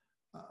others.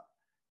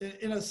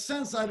 In a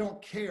sense, I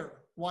don't care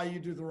why you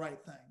do the right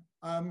thing.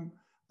 And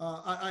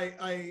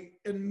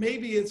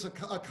maybe it's a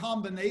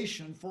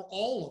combination for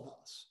all of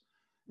us.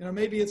 You know,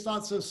 maybe it's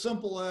not so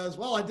simple as,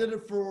 well, I did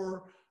it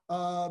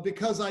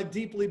because I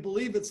deeply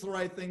believe it's the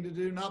right thing to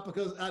do, not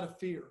because out of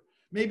fear.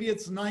 Maybe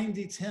it's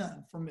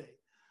 90-10 for me.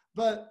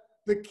 But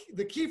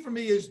the key for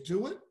me is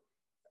do it.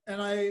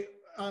 And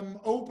I'm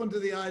open to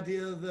the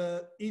idea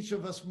that each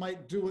of us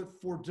might do it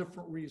for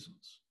different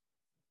reasons.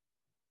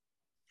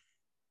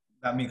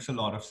 That makes a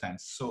lot of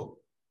sense. So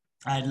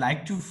I'd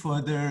like to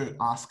further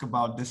ask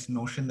about this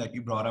notion that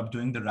you brought up,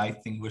 doing the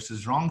right thing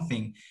versus wrong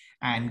thing,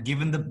 and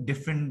given the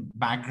different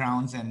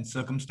backgrounds and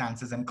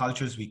circumstances and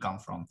cultures we come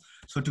from.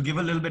 So to give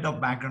a little bit of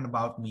background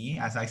about me,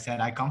 as I said,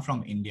 I come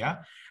from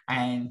India,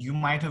 and you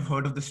might have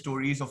heard of the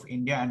stories of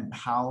India and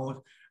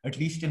how, at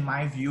least in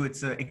my view,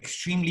 it's an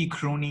extremely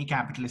crony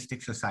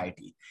capitalistic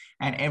society.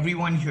 And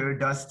everyone here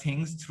does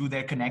things through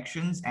their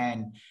connections.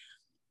 And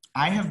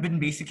I have been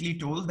basically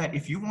told that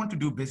if you want to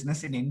do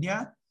business in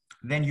India,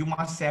 then you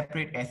must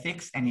separate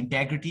ethics and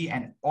integrity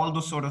and all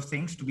those sort of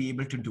things to be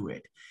able to do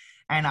it.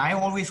 And I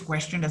always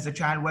questioned as a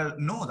child, well,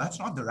 no, that's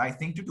not the right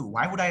thing to do.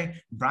 Why would I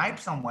bribe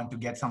someone to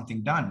get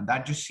something done?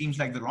 That just seems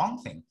like the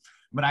wrong thing.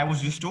 But I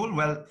was just told,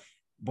 well,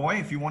 boy,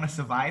 if you want to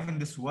survive in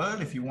this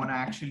world, if you want to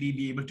actually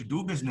be able to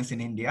do business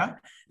in India,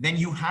 then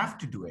you have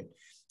to do it.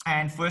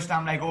 And first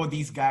I'm like, oh,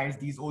 these guys,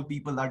 these old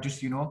people are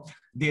just,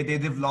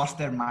 they've lost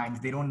their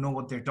minds. They don't know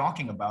what they're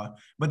talking about.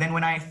 But then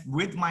when I,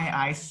 with my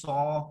eyes,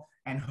 saw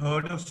and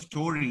heard of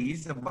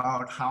stories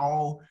about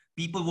how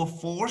people were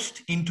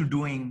forced into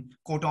doing,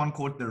 quote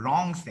unquote, the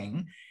wrong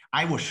thing,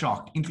 I was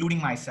shocked, including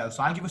myself.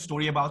 So I'll give a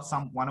story about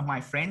one of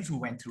my friends who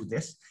went through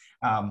this.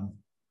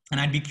 And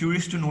I'd be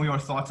curious to know your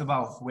thoughts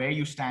about where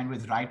you stand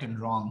with right and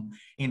wrong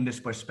in this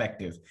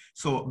perspective.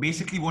 So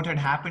basically what had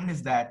happened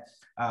is that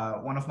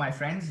one of my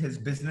friends, his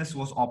business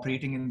was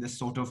operating in this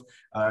sort of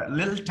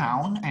little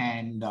town.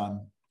 And,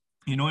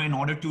 in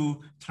order to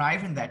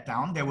thrive in that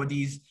town, there were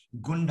these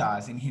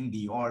gundas in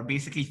Hindi, or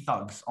basically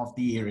thugs of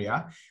the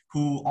area,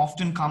 who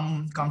often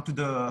come to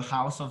the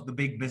house of the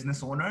big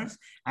business owners.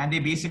 And they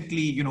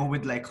basically,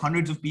 with like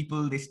hundreds of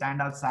people, they stand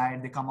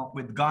outside, they come up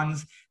with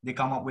guns, they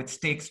come up with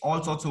sticks,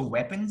 all sorts of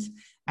weapons.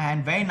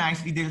 And very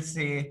nicely, they'll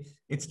say,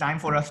 it's time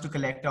for us to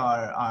collect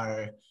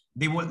they'll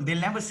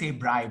never say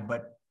bribe,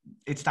 but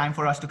it's time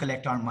for us to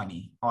collect our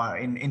money, or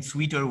in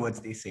sweeter words,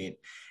 they say it.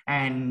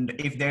 And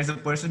if there's a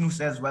person who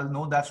says, well,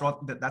 no, that's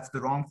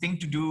the wrong thing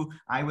to do,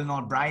 I will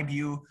not bribe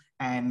you.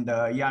 And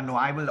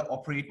I will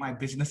operate my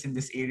business in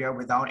this area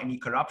without any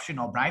corruption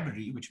or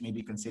bribery, which may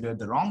be considered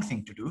the wrong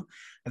thing to do,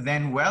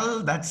 then,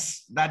 well,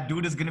 that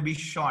dude is going to be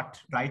shot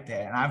right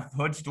there. And I've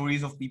heard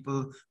stories of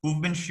people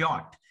who've been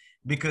shot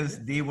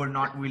because they were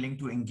not willing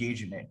to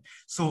engage in it.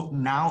 So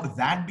now,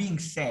 that being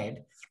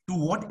said, to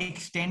what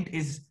extent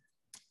is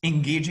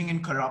engaging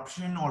in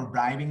corruption or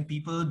bribing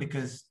people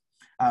because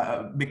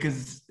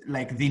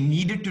like they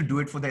needed to do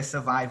it for their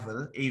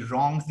survival, a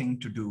wrong thing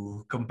to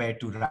do compared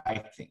to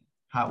right thing?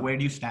 Where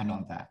do you stand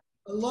on that?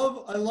 I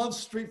love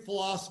street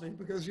philosophy,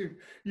 because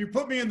you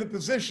put me in the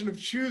position of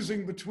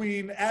choosing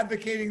between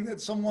advocating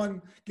that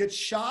someone gets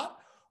shot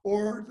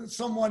or that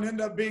someone end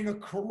up being a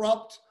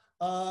corrupt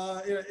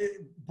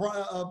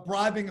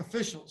bribing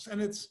officials.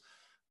 And it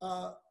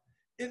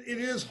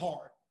is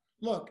hard.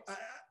 Look,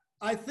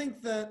 I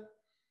think that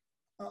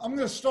I'm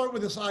going to start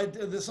with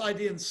this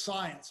idea in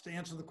science to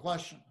answer the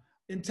question.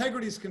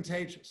 Integrity is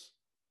contagious.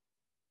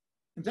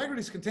 Integrity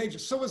is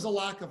contagious. So is a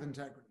lack of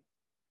integrity.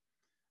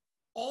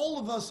 All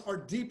of us are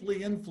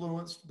deeply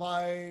influenced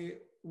by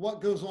what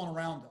goes on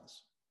around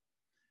us.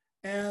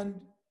 And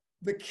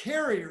the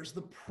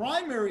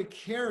primary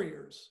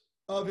carriers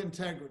of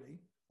integrity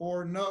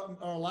or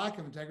lack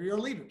of integrity are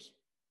leaders.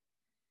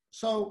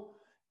 So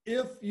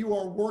if you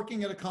are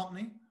working at a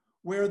company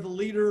where the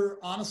leader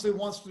honestly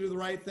wants to do the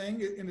right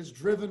thing and is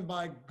driven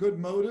by good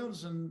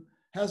motives and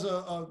has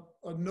a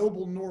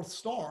noble North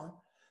Star,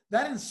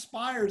 that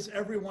inspires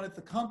everyone at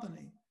the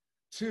company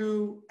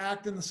to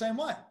act in the same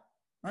way,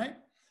 right?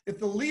 If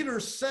the leader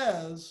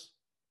says,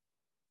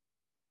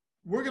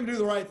 we're going to do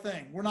the right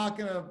thing, we're not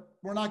going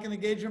to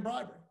engage in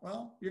bribery,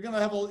 well, you're going to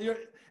have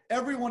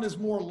everyone is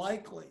more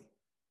likely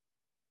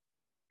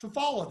to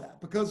follow that,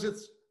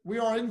 because we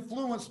are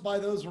influenced by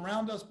those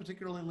around us,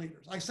 particularly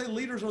leaders. I say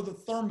leaders are the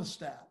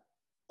thermostat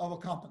of a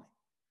company.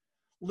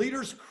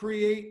 Leaders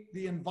create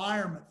the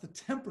environment, the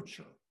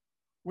temperature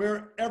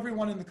where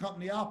everyone in the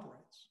company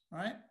operates,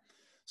 right?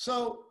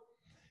 So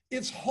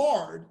it's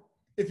hard,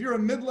 if you're a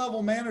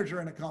mid-level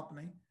manager in a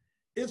company,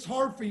 it's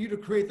hard for you to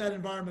create that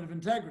environment of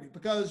integrity,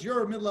 because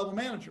you're a mid-level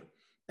manager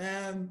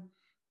and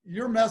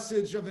your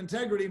message of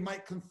integrity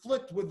might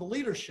conflict with the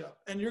leadership,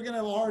 and you're going to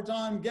have a hard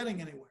time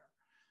getting anywhere.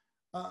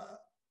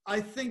 I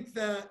think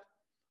that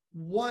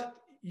what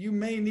you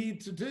may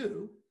need to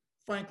do,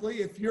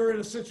 frankly, if you're in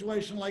a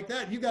situation like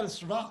that, you got to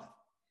survive.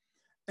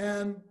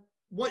 And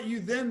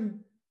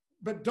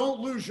but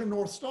don't lose your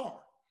North Star.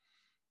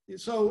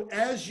 So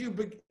as you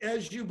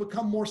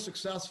become more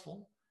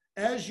successful,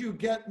 as you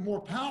get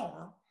more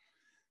power,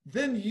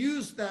 then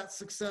use that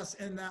success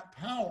and that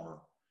power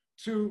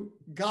to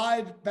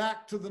guide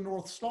back to the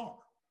North Star.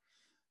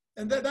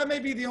 And that may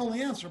be the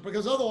only answer,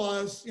 because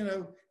otherwise,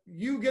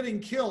 you getting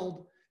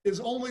killed is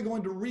only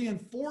going to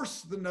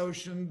reinforce the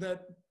notion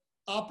that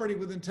operating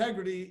with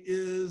integrity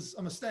is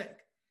a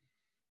mistake,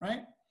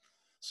 right?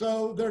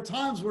 So there are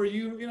times where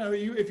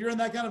if you're in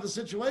that kind of a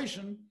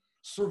situation,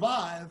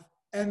 survive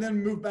and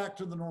then move back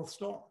to the North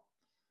Star.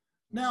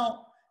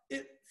 Now,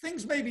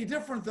 things may be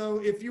different,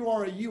 though, if you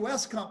are a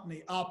U.S.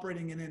 company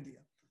operating in India.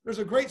 There's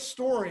a great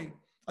story,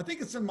 I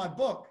think it's in my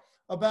book,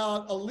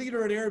 about a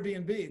leader at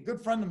Airbnb, a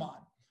good friend of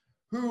mine,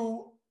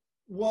 who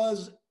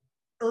was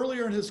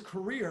earlier in his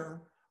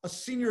career a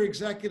senior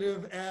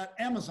executive at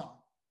Amazon.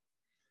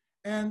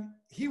 And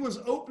he was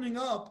opening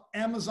up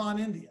Amazon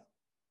India.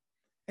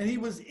 And he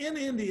was in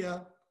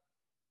India,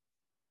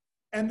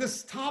 and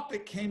this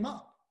topic came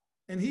up.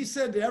 And he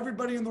said to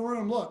everybody in the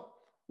room, look,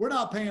 we're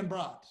not paying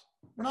bribes.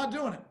 We're not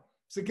doing it.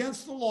 It's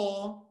against the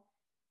law.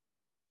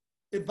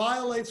 It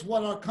violates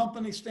what our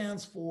company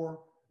stands for.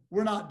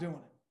 We're not doing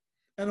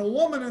it. And a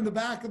woman in the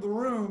back of the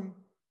room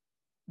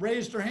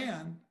raised her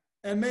hand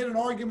and made an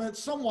argument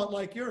somewhat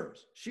like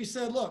yours. She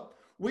said, look,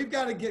 we've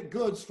got to get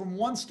goods from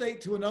one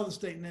state to another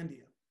state in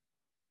India.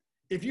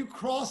 If you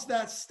cross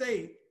that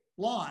state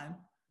line,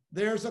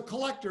 there's a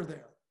collector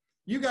there.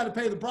 You got to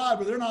pay the bribe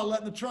or they're not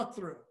letting the truck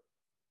through.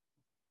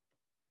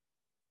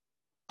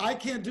 I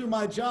can't do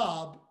my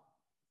job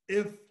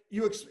if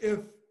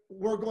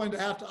we're going to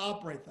have to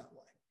operate that way.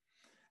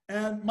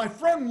 And my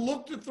friend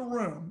looked at the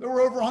room. There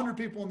were over 100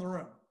 people in the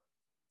room.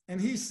 And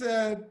he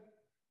said,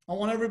 I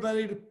want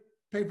everybody to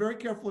pay very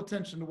careful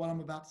attention to what I'm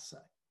about to say.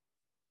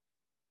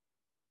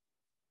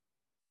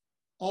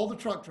 All the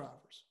truck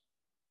drivers,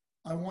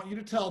 I want you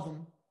to tell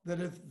them that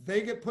if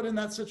they get put in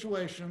that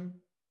situation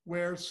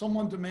where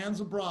someone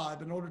demands a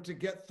bribe in order to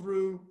get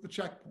through the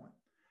checkpoint,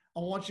 I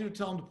want you to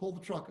tell them to pull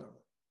the truck over.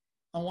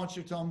 I want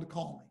you to tell them to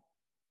call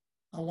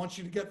me. I want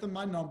you to get them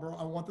my number.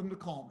 I want them to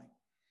call me.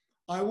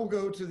 I will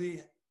go to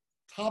the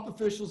top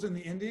officials in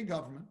the Indian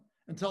government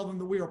and tell them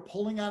that we are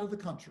pulling out of the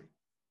country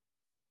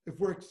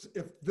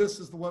if this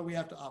is the way we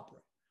have to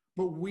operate.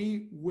 But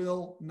we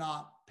will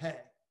not pay.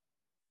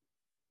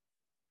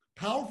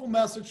 Powerful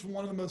message from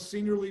one of the most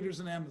senior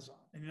leaders in Amazon.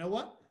 And you know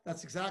what?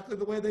 That's exactly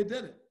the way they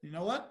did it. You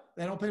know what?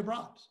 They don't pay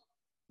bribes.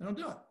 They don't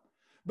do it.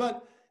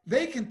 But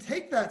they can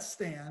take that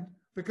stand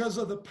because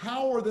of the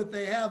power that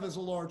they have as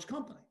a large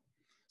company.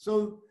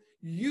 So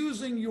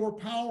using your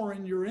power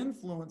and your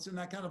influence in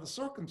that kind of a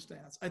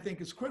circumstance, I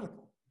think, is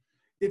critical.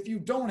 If you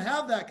don't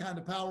have that kind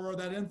of power or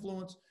that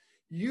influence,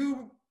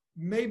 you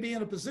may be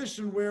in a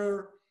position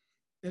where,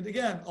 and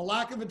again, a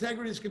lack of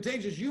integrity is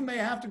contagious. You may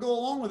have to go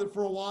along with it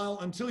for a while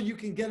until you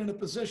can get in a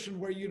position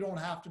where you don't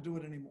have to do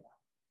it anymore.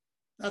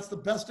 That's the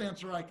best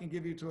answer I can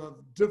give you to a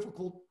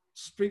difficult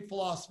street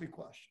philosophy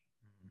question.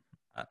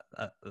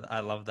 I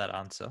love that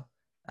answer.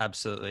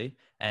 Absolutely.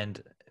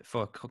 And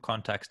for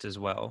context as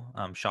well,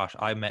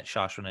 I met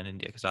Shashwin in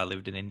India because I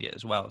lived in India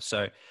as well.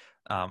 So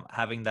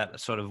having that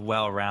sort of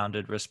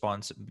well-rounded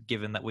response,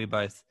 given that we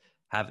both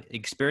have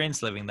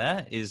experience living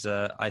there, is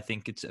I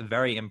think it's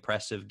very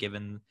impressive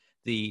given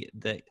the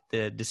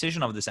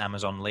decision of this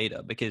Amazon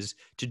leader, because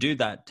to do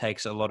that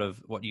takes a lot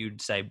of what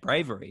you'd say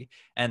bravery.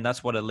 And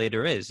that's what a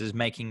leader is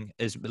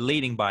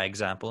leading by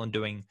example and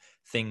doing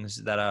things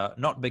that are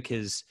not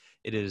because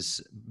it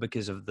is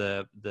because of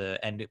the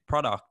end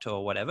product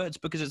or whatever. It's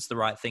because it's the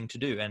right thing to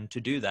do. And to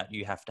do that,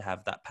 you have to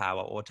have that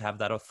power or to have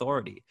that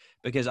authority,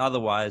 because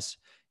otherwise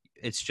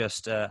it's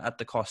just at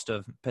the cost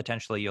of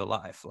potentially your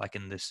life, like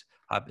in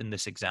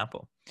this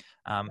example.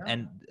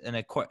 And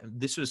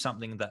this was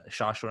something that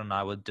Shashwat and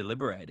I were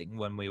deliberating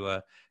when we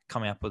were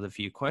coming up with a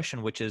few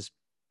questions, which is,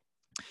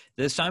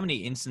 there's so many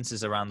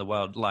instances around the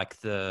world, like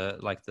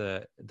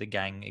the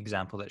gang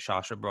example that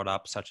Shashwat brought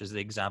up, such as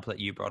the example that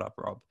you brought up,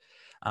 Rob.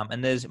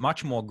 And there's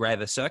much more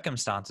graver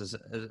circumstances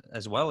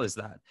as well as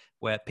that,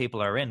 where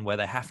people are in, where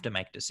they have to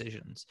make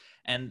decisions.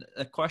 And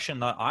a question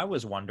that I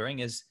was wondering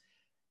is,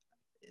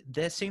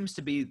 there seems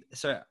to be,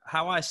 so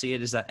how I see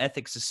it is that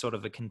ethics is sort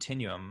of a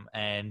continuum,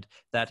 and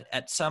that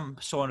at some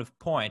sort of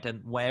point,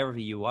 and wherever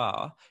you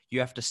are, you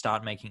have to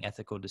start making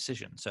ethical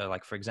decisions. So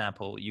like, for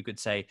example, you could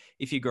say,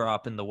 if you grow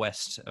up in the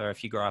West, or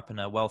if you grow up in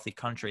a wealthy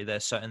country,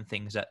 there's certain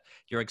things that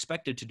you're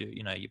expected to do.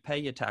 You know, you pay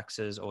your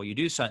taxes, or you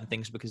do certain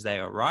things because they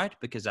are right,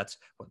 because that's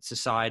what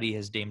society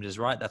has deemed as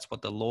right. That's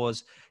what the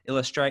laws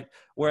illustrate.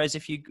 Whereas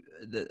if you,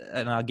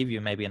 and I'll give you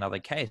maybe another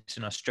case,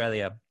 in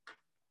Australia,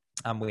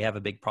 we have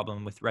a big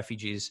problem with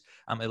refugees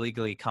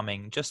illegally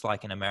coming, just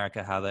like in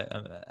America,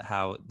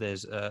 how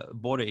there's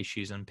border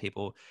issues and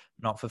people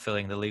not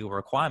fulfilling the legal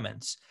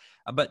requirements.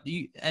 But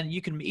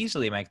you can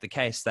easily make the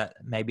case that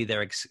maybe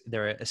they're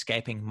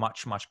escaping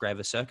much, much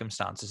graver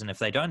circumstances, and if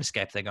they don't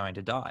escape, they're going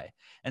to die.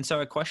 And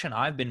so a question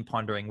I've been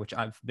pondering, which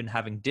I've been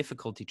having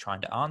difficulty trying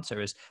to answer,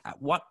 is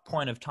at what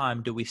point of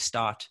time do we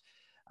start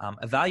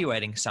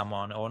evaluating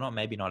someone, or not,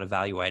 maybe not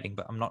evaluating,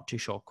 but I'm not too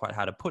sure quite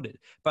how to put it.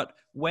 But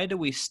where do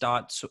we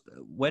start?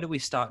 Where do we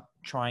start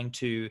trying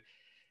to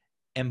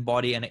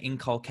embody and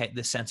inculcate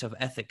this sense of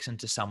ethics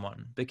into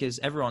someone? Because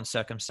everyone's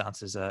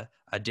circumstances are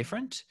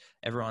different.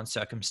 Everyone's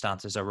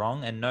circumstances are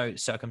wrong, and no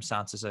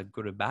circumstances are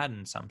good or bad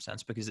in some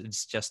sense, because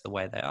it's just the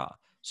way they are.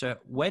 So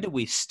where do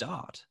we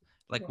start?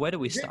 Like, where do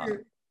we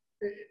start?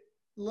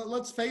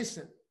 Let's face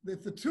it.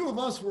 If the two of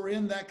us were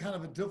in that kind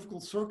of a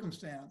difficult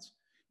circumstance,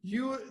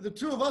 the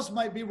two of us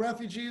might be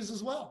refugees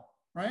as well,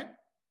 right?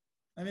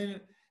 I mean,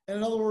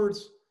 in other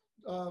words,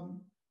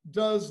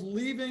 does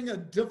leaving a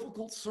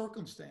difficult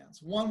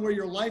circumstance, one where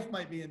your life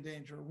might be in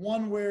danger,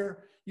 one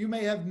where you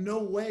may have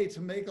no way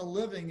to make a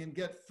living and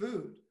get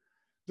food,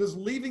 does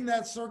leaving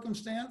that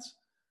circumstance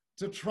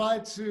to try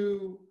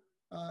to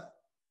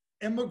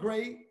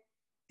immigrate,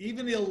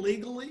 even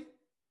illegally,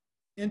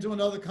 into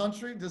another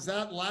country, does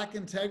that lack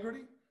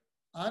integrity?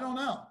 I don't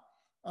know.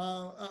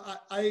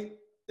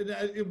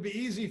 It would be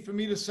easy for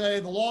me to say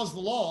the law is the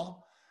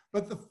law,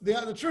 but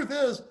the truth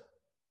is,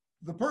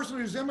 the person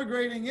who's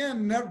immigrating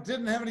in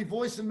didn't have any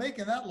voice in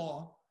making that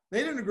law. They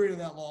didn't agree to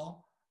that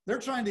law. They're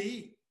trying to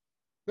eat.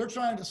 They're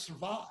trying to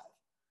survive.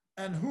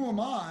 And who am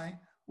I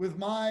with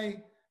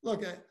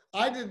look,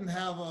 I didn't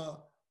have a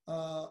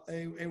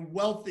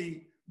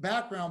wealthy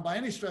background by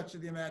any stretch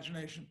of the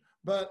imagination,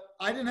 but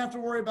I didn't have to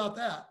worry about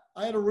that.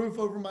 I had a roof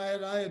over my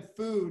head. I had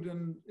food,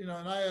 and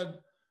I had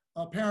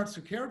parents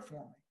who cared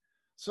for me.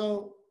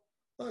 So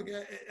look,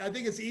 I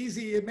think it's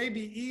easy. It may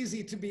be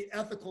easy to be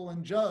ethical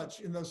and judge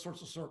in those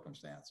sorts of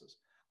circumstances.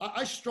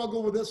 I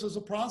struggle with this as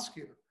a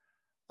prosecutor.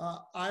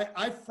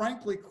 I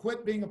frankly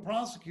quit being a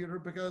prosecutor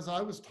because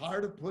I was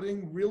tired of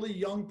putting really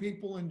young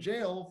people in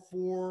jail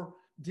for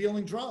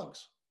dealing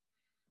drugs.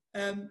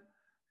 And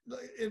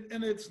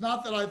it's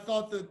not that I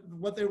thought that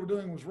what they were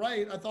doing was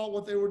right. I thought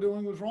what they were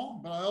doing was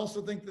wrong. But I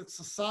also think that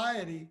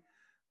society,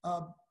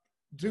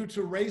 due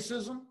to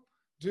racism,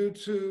 due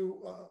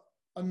to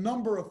a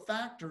number of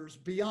factors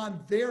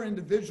beyond their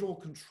individual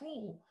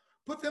control,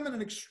 put them in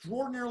an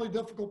extraordinarily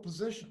difficult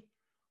position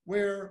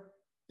where,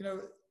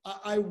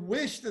 I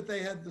wish that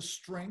they had the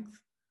strength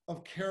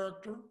of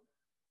character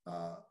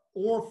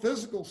or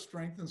physical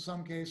strength in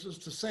some cases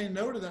to say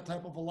no to that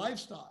type of a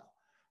lifestyle.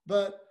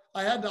 But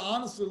I had to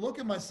honestly look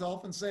at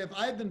myself and say, if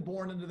I had been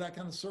born into that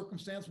kind of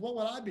circumstance, what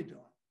would I be doing?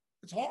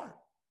 It's hard.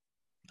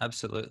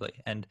 Absolutely.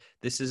 And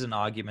this is an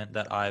argument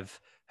that I've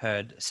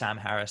heard Sam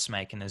Harris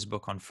make in his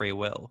book on free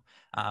will.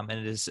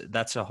 And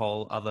that's a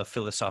whole other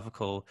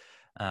philosophical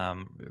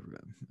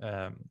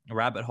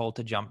rabbit hole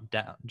to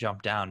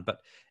jump down.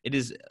 But it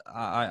is,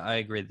 I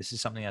agree, this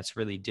is something that's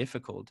really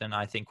difficult. And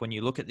I think when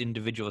you look at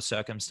individual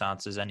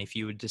circumstances, and if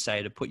you would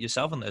say to put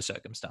yourself in those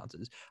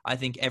circumstances, I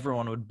think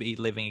everyone would be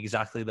living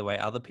exactly the way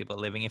other people are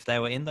living if they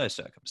were in those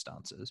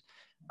circumstances.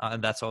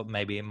 And that's all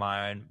maybe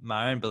my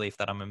own belief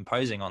that I'm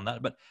imposing on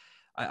that. But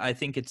I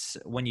think it's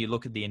when you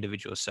look at the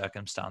individual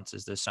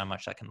circumstances, there's so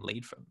much that can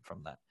lead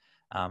from that.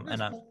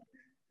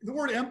 The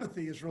word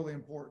empathy is really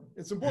important.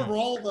 It's important for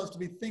all of us to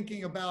be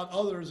thinking about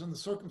others and the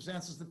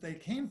circumstances that they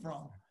came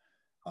from,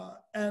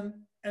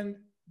 and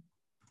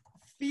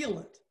feel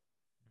it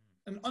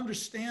and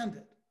understand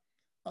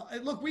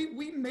it. Look,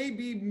 we may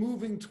be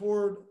moving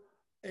toward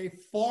a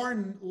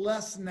far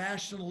less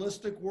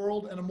nationalistic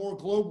world and a more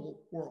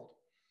global world,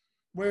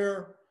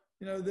 where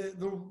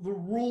the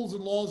rules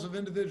and laws of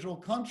individual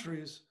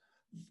countries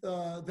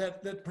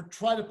that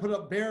try to put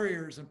up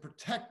barriers and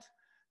protect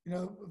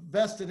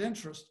vested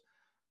interest.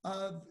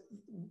 The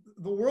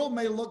world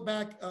may look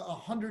back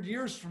 100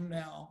 years from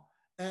now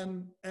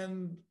and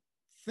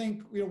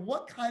think,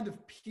 what kind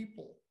of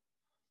people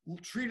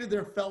treated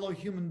their fellow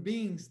human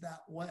beings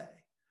that way,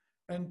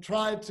 and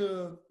tried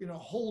to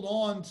hold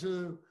on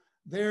to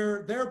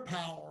their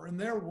power and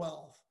their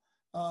wealth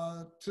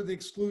to the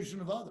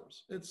exclusion of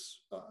others.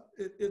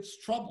 It's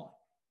troubling.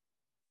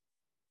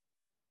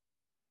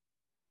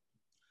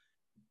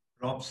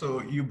 Rob,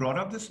 so you brought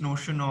up this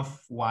notion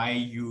of why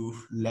you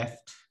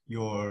left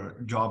your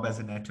job as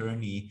an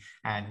attorney,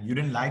 and you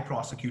didn't like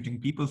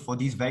prosecuting people for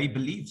these very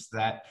beliefs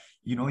that,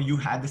 you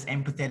had this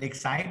empathetic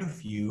side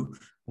of you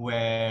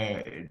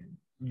where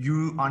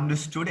you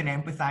understood and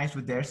empathized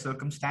with their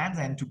circumstance,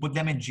 and to put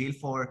them in jail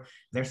for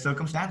their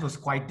circumstance was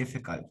quite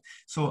difficult.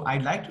 So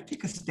I'd like to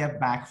take a step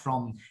back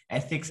from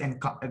ethics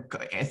and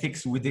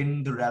ethics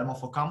within the realm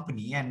of a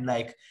company and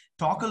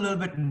talk a little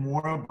bit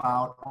more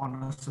about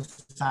on a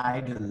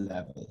societal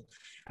level.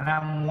 And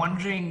I'm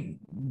wondering,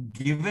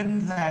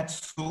 given that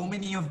so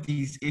many of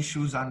these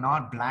issues are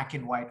not black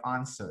and white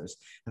answers,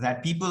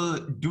 that people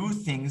do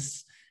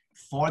things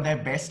for their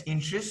best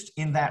interest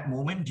in that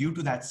moment due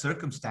to that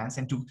circumstance,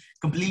 and to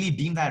completely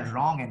deem that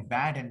wrong and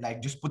bad and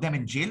like just put them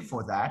in jail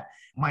for that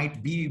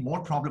might be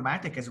more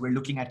problematic, as we're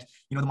looking at,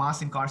 you know, the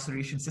mass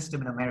incarceration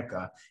system in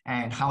America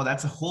and how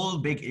that's a whole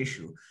big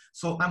issue.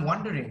 So I'm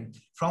wondering,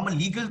 from a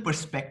legal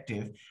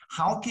perspective,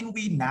 how can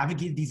we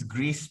navigate these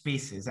gray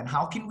spaces, and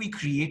how can we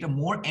create a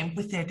more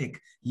empathetic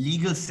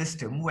legal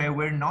system where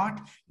we're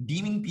not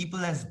deeming people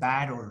as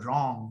bad or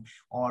wrong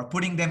or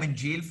putting them in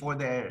jail for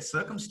their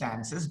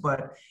circumstances,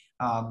 but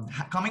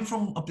coming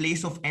from a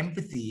place of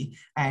empathy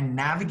and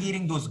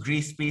navigating those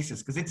gray spaces,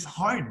 because it's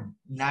hard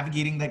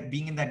navigating that,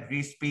 being in that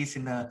gray space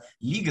in a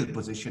legal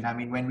position. I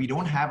mean, when we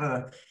don't have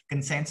a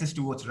consensus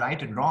to what's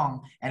right and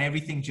wrong and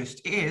everything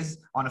just is,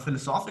 on a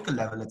philosophical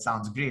level, it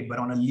sounds great, but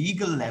on a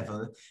legal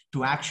level,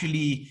 to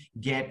actually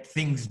get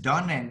things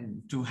done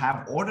and to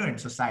have order in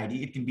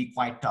society, it can be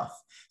quite tough.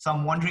 So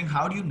I'm wondering,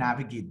 how do you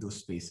navigate those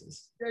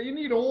spaces? Yeah, you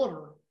need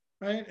order.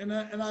 Right. And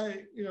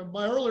I, you know,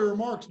 my earlier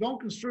remarks, don't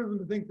construe them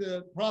to think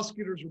that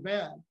prosecutors are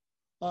bad.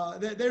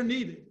 They're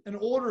needed, and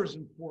order is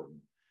important.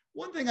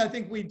 One thing I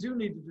think we do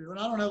need to do, and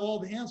I don't have all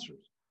the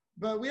answers,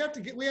 but we have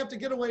to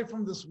get away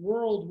from this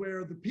world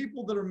where the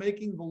people that are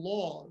making the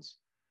laws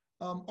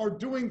are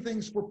doing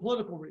things for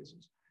political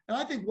reasons. And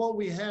I think what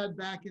we had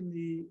back in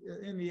the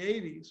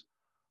 80s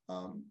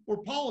were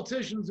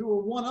politicians who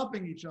were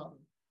one-upping each other.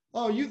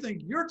 Oh, you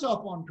think you're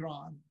tough on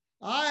crime?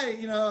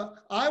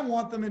 I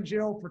want them in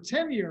jail for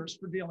 10 years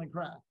for dealing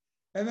crack.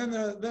 And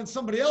then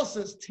somebody else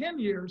says 10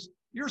 years,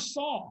 you're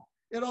soft.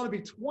 It ought to be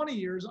 20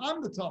 years.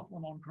 I'm the tough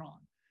one on crime.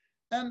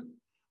 And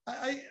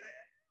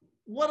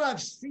what I've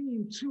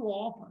seen too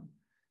often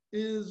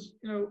is,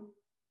 you know,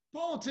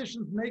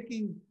 politicians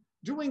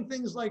doing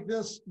things like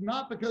this,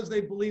 not because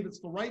they believe it's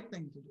the right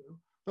thing to do,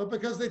 but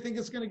because they think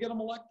it's going to get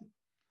them elected.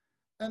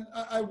 And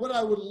what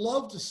I would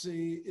love to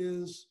see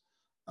is,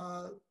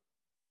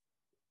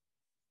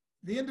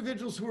 the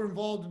individuals who are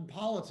involved in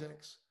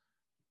politics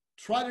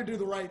try to do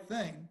the right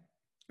thing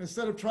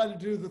instead of try to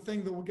do the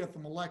thing that will get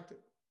them elected.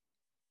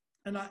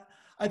 And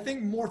I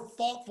think more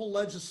thoughtful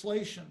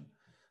legislation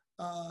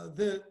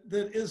that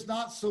is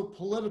not so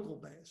political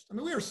based. I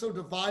mean, we are so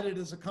divided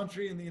as a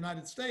country in the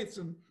United States.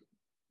 And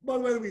by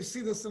the way, we see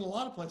this in a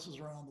lot of places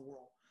around the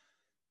world.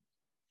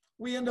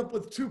 We end up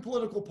with two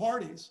political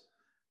parties,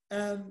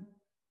 and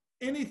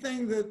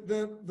anything that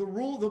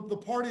the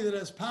party that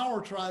has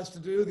power tries to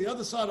do, the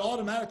other side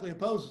automatically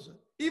opposes it.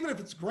 Even if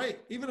it's great,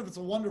 even if it's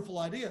a wonderful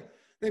idea,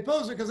 they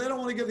oppose it because they don't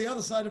want to give the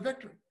other side a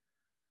victory.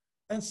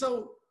 And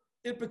so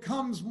it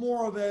becomes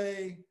more of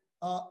a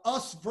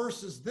us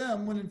versus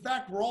them, when in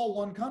fact we're all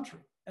one country.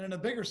 And in a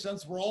bigger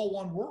sense, we're all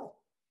one world.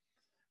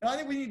 And I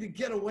think we need to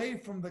get away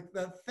from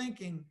that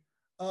thinking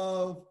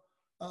of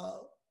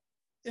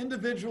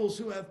individuals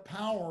who have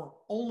power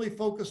only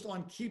focused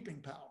on keeping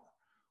power.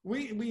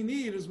 We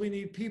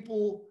need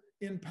people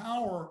in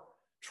power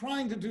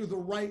trying to do the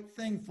right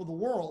thing for the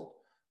world,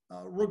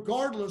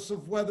 regardless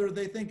of whether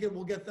they think it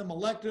will get them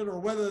elected or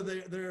whether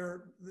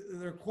their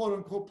quote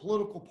unquote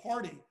political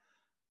party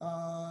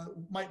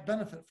might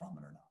benefit from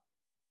it or not.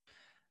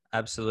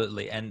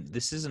 Absolutely. And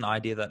this is an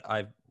idea that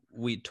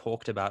we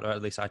talked about, or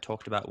at least I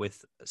talked about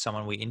with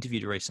someone we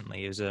interviewed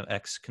recently. He was an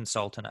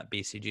ex-consultant at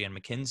BCG and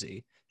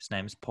McKinsey. His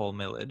name's Paul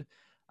Millard.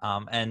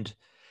 And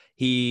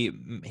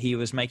he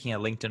was making a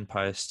LinkedIn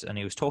post, and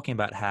he was talking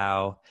about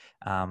how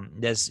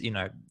there's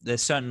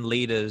certain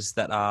leaders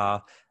that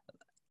are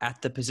at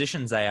the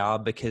positions they are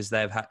because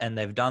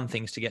they've done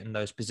things to get in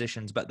those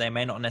positions, but they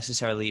may not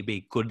necessarily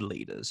be good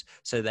leaders.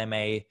 So they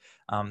may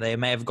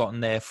have gotten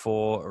there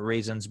for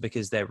reasons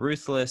because they're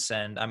ruthless,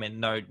 and I mean,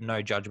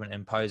 no judgment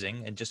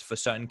imposing, and just for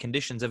certain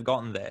conditions have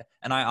gotten there.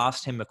 And I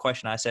asked him a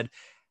question. I said,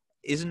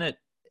 isn't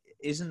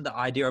the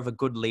idea of a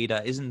good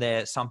leader, isn't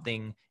there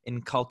something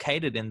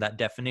inculcated in that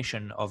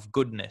definition of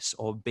goodness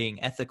or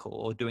being ethical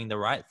or doing the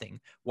right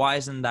thing? Why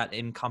isn't that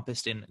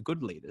encompassed in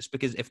good leaders?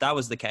 Because if that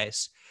was the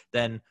case,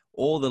 then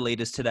all the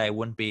leaders today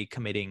wouldn't be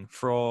committing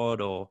fraud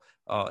or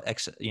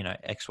X,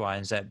 Y,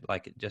 and Z,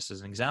 like just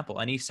as an example.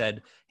 And he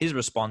said, his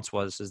response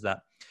was that,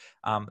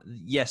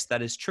 yes,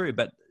 that is true,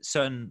 but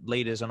certain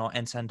leaders are not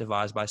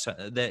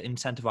incentivized they're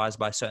incentivized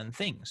by certain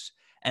things.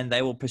 And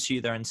they will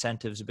pursue their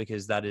incentives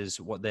because that is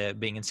what they're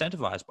being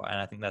incentivized by. And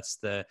I think that's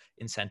the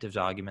incentives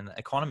argument that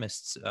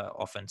economists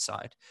often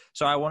cite.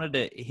 So I wanted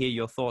to hear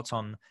your thoughts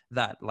on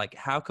that. Like,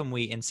 how can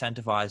we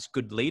incentivize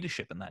good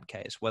leadership in that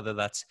case, whether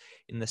that's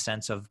in the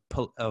sense of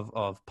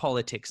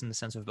politics, in the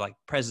sense of like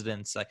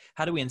presidents? Like,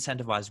 how do we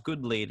incentivize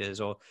good leaders,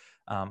 or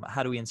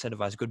how do we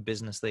incentivize good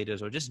business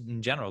leaders, or just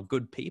in general,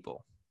 good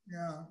people?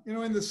 Yeah.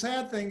 And the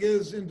sad thing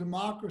is, in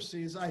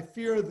democracies, I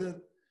fear that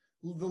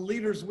the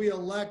leaders we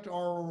elect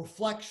are a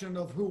reflection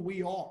of who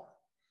we are.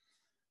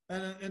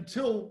 And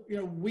until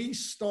we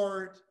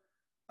start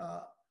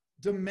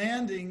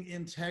demanding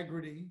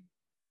integrity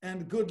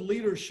and good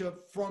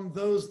leadership from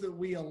those that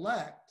we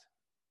elect,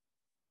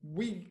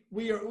 we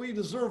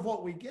deserve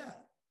what we get.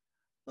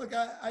 Look,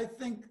 I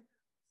think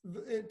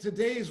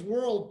today's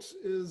world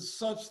is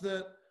such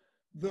that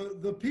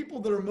the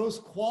people that are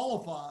most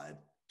qualified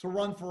to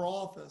run for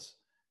office,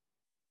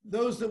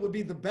 those that would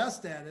be the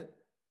best at it,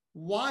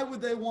 why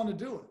would they want to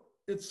do it?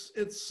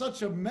 It's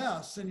such a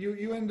mess, and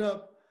you end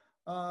up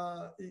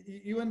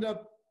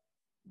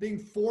being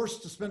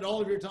forced to spend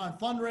all of your time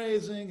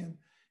fundraising, and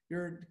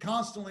you're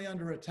constantly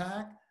under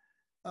attack.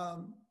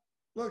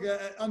 Look,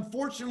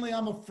 unfortunately,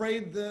 I'm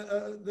afraid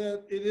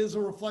that it is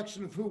a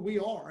reflection of who we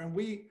are, and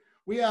we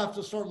have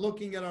to start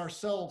looking at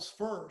ourselves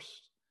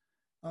first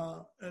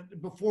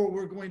before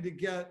we're going to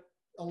get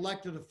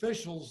elected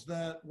officials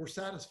that we're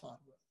satisfied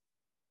with.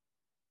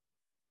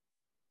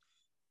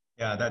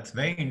 Yeah, that's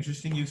very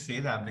interesting you say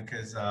that,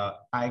 because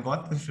I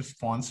got this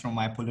response from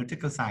my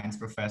political science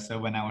professor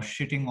when I was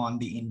shitting on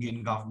the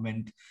Indian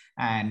government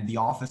and the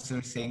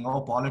officers saying,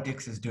 oh,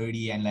 politics is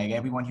dirty and like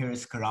everyone here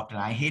is corrupt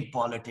and I hate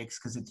politics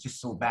because it's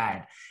just so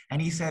bad.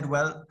 And he said,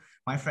 well,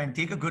 my friend,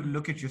 take a good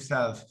look at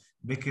yourself,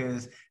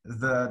 because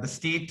the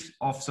state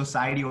of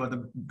society or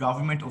the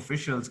government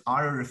officials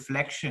are a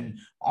reflection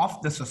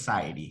of the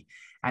society.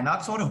 And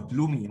that sort of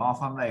blew me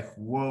off. I'm like,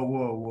 whoa,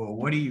 whoa, whoa,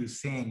 what are you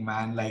saying,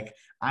 man? Like,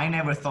 I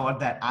never thought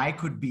that I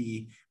could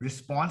be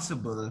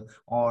responsible,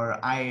 or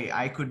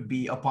I could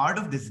be a part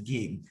of this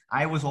game.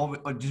 I was always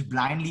just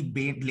blindly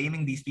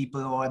blaming these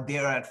people, or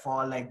they're at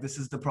fault, like this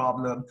is the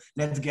problem.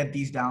 Let's get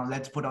these down.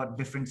 Let's put out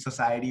different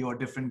society or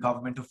different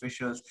government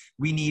officials.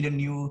 We need a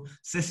new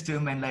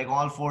system, and like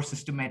all for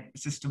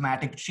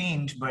systematic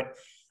change. But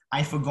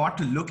I forgot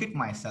to look at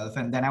myself.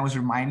 And then I was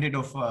reminded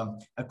of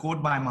a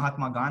quote by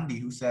Mahatma Gandhi,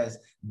 who says,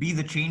 be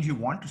the change you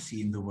want to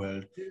see in the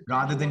world,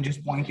 rather than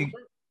just pointing.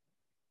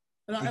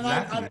 And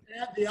I'd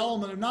add the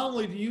element of not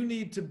only do you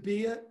need to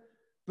be it,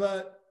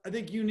 but I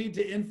think you need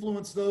to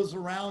influence those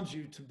around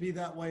you to be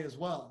that way as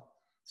well.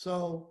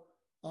 So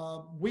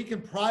we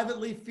can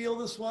privately feel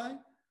this way,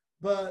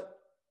 but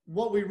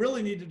what we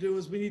really need to do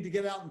is we need to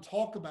get out and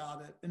talk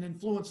about it and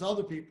influence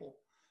other people.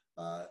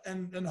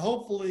 And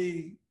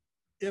hopefully,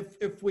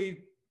 if we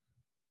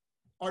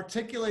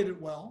articulate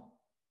it well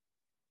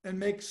and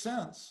make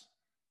sense,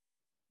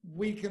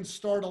 we can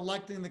start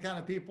electing the kind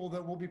of people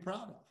that we'll be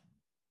proud of.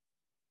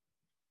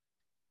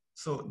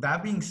 So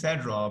that being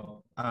said,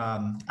 Rob,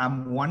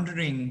 I'm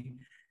wondering,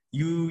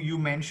 you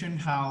mentioned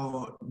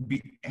how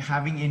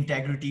having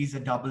integrity is a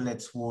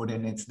double-edged sword,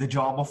 and it's the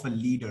job of a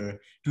leader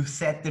to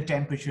set the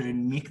temperature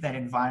and make that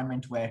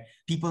environment where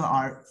people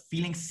are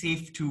feeling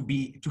safe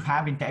to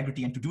have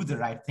integrity and to do the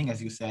right thing,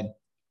 as you said.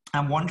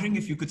 I'm wondering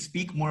if you could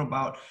speak more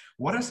about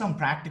what are some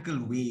practical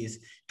ways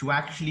to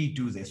actually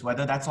do this,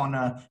 whether that's on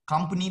a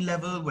company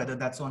level, whether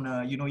that's on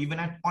a, even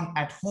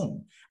at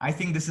home. I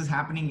think this is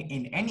happening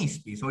in any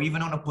space, or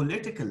even on a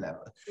political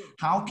level.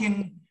 How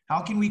can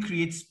we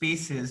create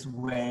spaces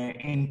where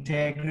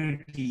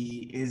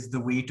integrity is the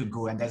way to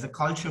go and there's a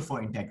culture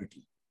for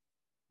integrity?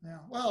 Yeah,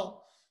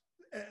 well,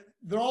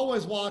 they're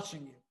always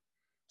watching you.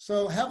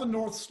 So have a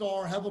North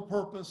Star, have a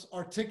purpose,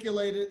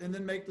 articulate it, and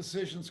then make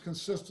decisions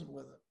consistent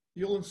with it.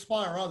 You'll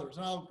inspire others.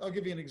 And I'll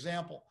give you an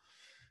example.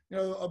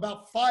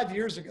 About 5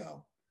 years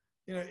ago,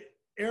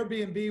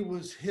 Airbnb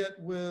was hit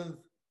with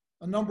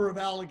a number of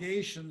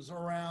allegations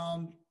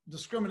around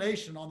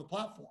discrimination on the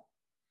platform.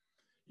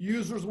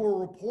 Users were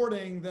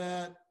reporting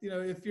that,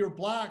 if you're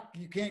Black,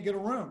 you can't get a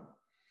room,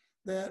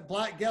 that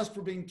Black guests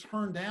were being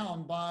turned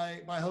down by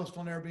hosts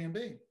on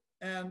Airbnb.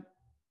 And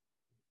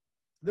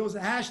there was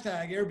a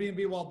hashtag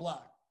Airbnb while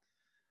Black.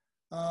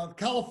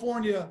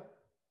 California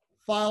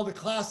filed a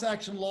class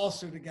action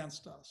lawsuit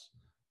against us.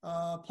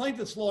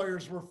 Plaintiffs'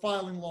 lawyers were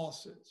filing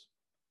lawsuits.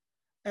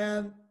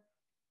 And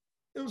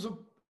it was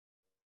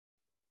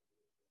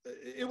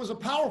a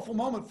powerful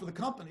moment for the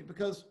company,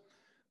 because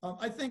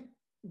I think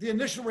the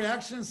initial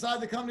reaction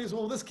inside the company is,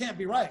 well, this can't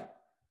be right.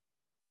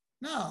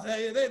 No,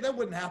 that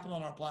wouldn't happen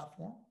on our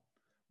platform.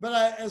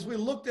 But as we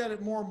looked at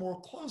it more and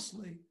more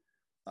closely,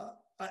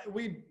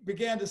 we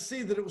began to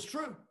see that it was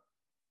true,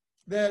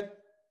 that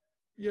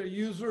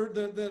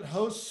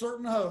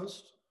certain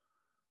hosts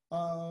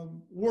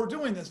were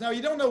doing this. Now,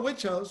 you don't know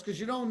which host, because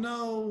you don't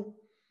know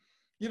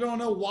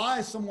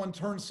why someone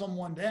turned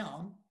someone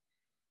down.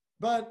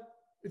 But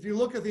if you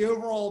look at the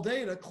overall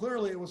data,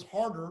 clearly it was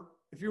harder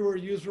if you were a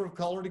user of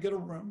color to get a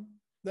room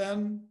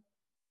than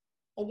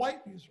a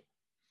white user.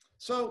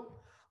 So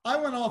I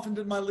went off and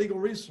did my legal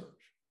research.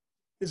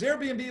 Is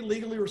Airbnb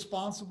legally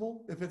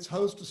responsible if its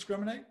hosts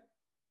discriminate?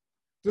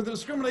 Do the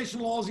discrimination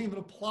laws even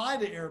apply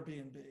to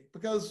Airbnb?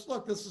 Because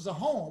look, this is a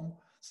home.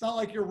 It's not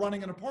like you're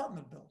running an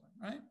apartment building,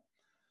 right?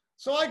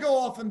 So I go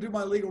off and do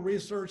my legal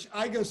research.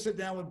 I go sit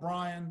down with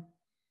Brian.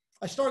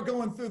 I start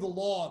going through the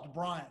law to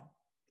Brian.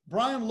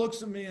 Brian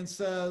looks at me and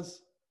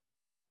says,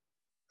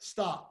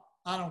 stop,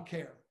 I don't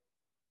care.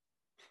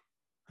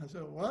 I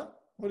said,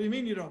 what? What do you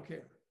mean you don't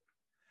care?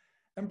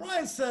 And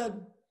Brian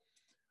said,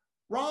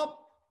 Rob,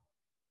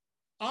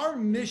 our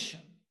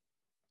mission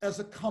as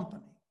a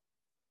company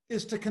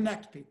is to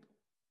connect people.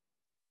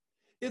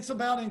 It's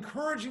about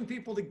encouraging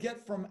people to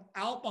get from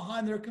out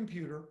behind their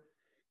computer,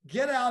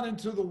 get out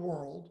into the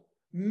world,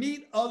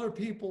 meet other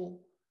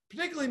people,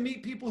 particularly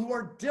meet people who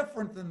are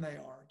different than they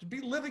are,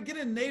 get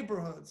in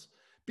neighborhoods,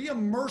 be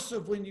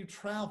immersive when you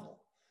travel.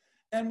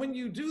 And when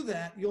you do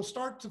that, you'll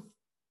start to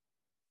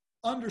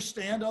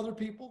understand other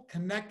people,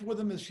 connect with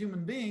them as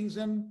human beings,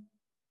 and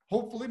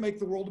hopefully make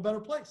the world a better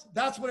place.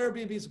 That's what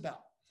Airbnb is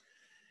about.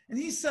 And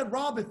he said,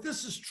 Rob, if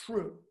this is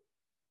true,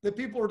 that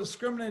people are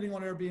discriminating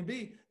on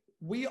Airbnb,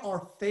 we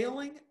are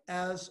failing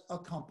as a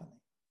company.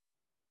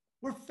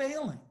 We're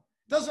failing.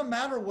 Doesn't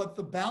matter what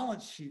the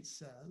balance sheet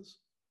says,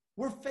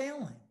 we're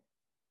failing.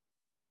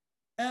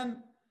 And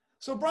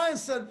so Brian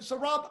said, so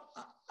Rob,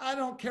 I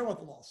don't care what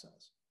the law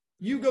says.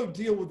 You go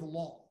deal with the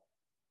law.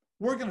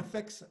 We're going to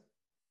fix it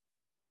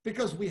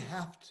because we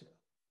have to.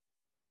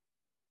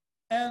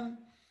 And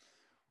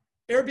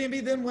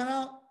Airbnb then went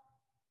out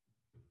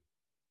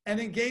and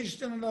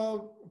engaged in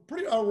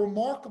a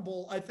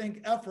remarkable, I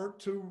think, effort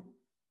to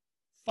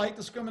fight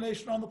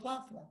discrimination on the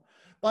platform.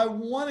 By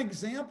one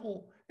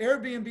example,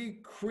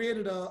 Airbnb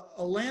created a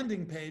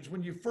landing page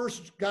when you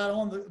first got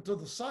on to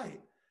the site.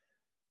 It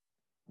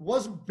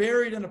wasn't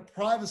buried in a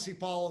privacy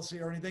policy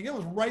or anything. It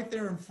was right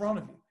there in front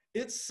of you.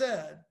 It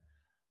said,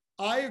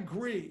 I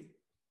agree,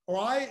 or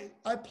I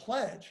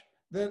pledge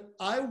that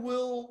I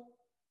will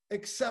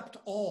accept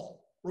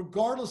all,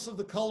 regardless of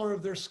the color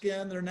of their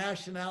skin, their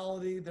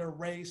nationality, their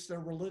race, their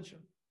religion.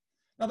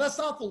 Now, that's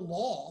not the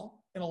law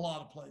in a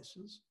lot of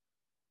places,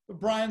 but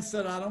Brian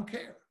said, I don't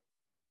care.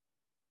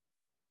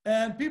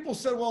 And people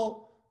said,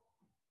 well,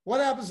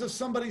 what happens if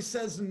somebody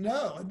says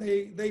no and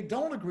they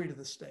don't agree to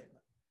this statement?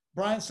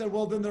 Brian said,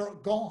 well, then they're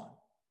gone.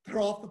 They're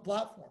off the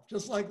platform,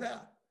 just like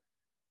that.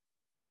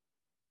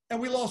 And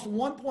we lost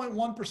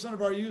 1.1%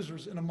 of our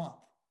users in a month.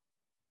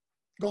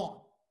 Gone.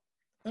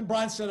 And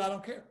Brian said, I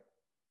don't care.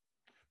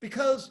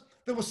 Because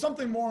there was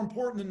something more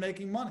important than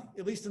making money,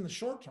 at least in the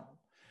short term.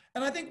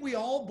 And I think we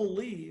all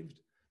believed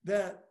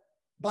that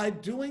by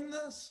doing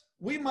this,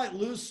 we might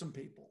lose some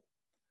people.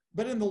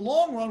 But in the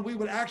long run, we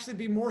would actually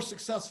be more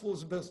successful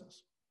as a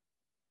business.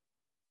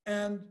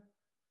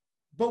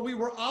 But we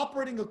were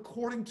operating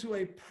according to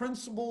a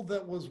principle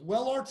that was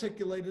well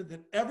articulated,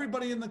 that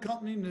everybody in the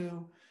company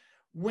knew.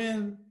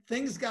 When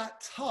things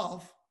got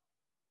tough,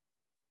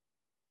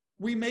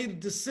 we made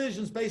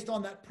decisions based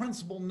on that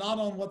principle, not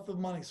on what the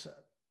money said.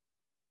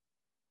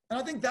 And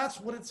I think that's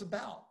what it's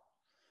about.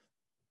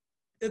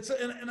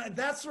 And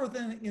that sort of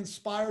thing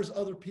inspires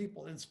other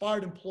people. It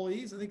inspired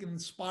employees. I think it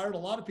inspired a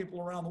lot of people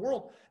around the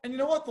world. And you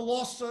know what? The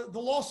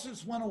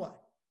lawsuits went away.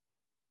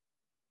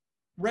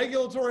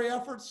 Regulatory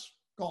efforts,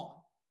 gone.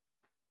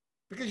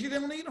 Because you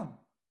didn't need them.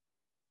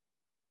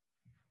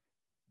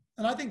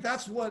 And I think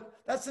that's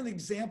an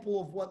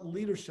example of what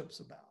leadership's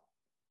about.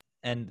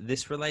 And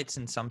this relates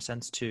in some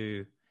sense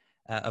to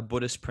a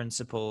Buddhist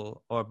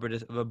principle or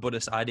a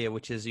Buddhist idea,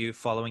 which is you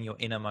following your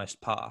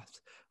innermost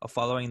path, or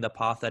following the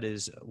path that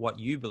is what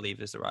you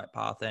believe is the right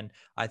path. And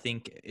I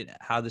think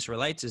how this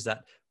relates is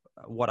that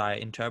what I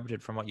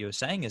interpreted from what you were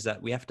saying is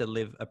that we have to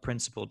live a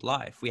principled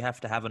life. We have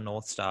to have a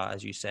North Star,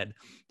 as you said,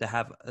 to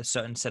have a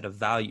certain set of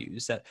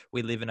values that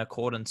we live in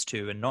accordance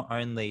to. And not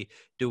only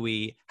do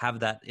we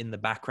have that in the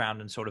background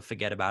and sort of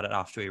forget about it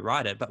after we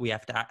write it, but we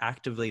have to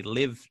actively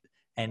live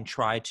and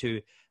try to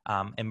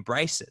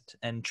embrace it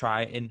and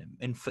try and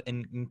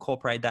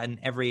incorporate that in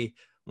every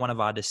one of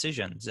our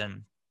decisions.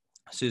 And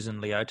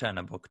Susan Liotta in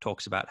a book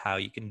talks about how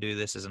you can do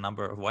this as a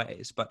number of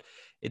ways, but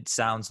it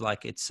sounds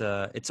like it's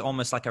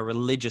almost like a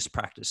religious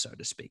practice, so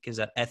to speak, is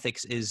that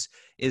ethics is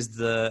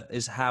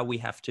how we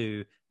have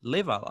to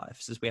live our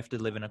lives, is we have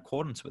to live in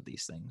accordance with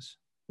these things.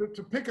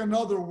 To pick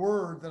another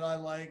word that I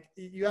like,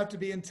 you have to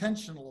be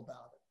intentional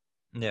about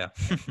it. Yeah.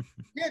 You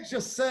can't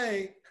just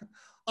say,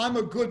 I'm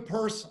a good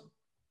person,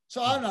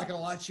 so I'm not going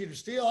to lie, cheat, or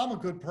steal. I'm a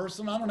good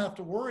person. I don't have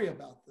to worry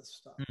about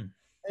this stuff.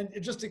 And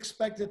just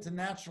expect it to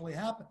naturally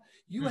happen.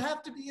 You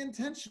have to be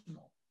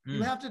intentional.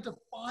 You have to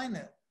define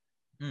it.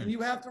 And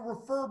you have to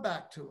refer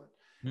back to it.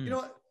 You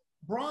know,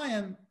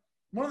 Brian,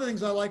 one of the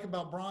things I like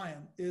about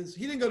Brian is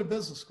he didn't go to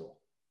business school.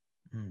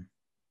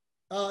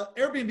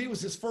 Airbnb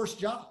was his first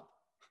job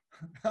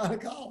out of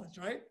college,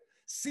 right?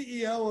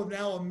 CEO of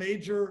now a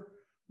major,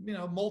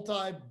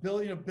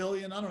 multi-billion,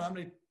 I don't know how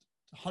many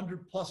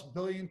 $100+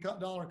 billion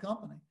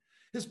company.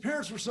 His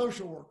parents were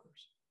social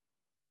workers.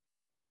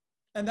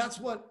 And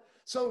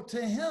so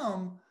to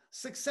him,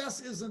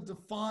 success isn't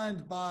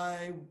defined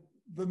by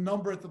the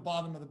number at the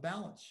bottom of the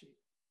balance sheet.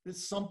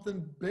 It's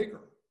something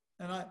bigger.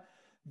 And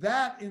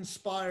that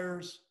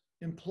inspires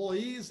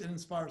employees, it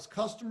inspires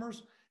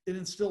customers, it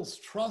instills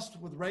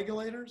trust with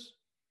regulators.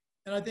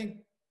 And I think,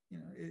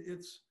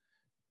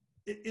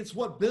 it's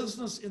what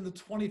business in the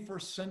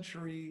 21st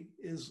century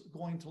is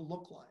going to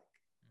look like.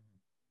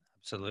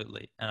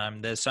 Absolutely.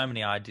 And there's so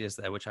many ideas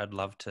there, which I'd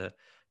love to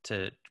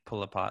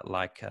pull apart,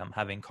 like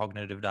having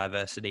cognitive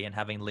diversity and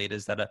having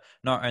leaders that are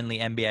not only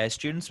MBA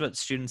students, but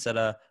students that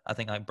are, I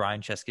think like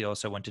Brian Chesky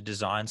also went to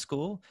design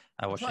school.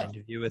 I watched an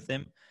interview with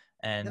him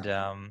and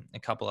a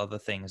couple other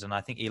things. And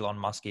I think Elon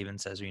Musk even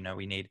says,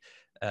 we need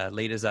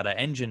leaders that are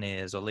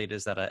engineers or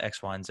leaders that are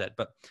X, Y, and Z.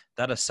 But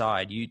that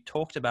aside, you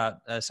talked about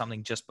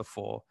something just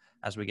before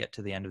as we get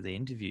to the end of the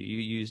interview.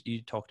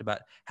 You talked about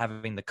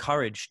having the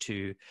courage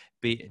to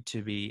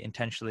be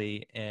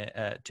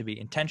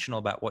intentional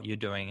about what you're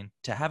doing and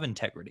to have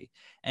integrity.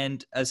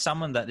 And as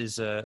someone that is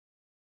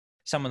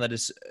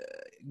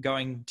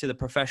going to the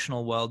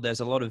professional world, there's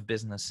a lot of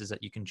businesses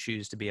that you can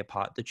choose to be a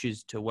part, that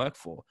choose to work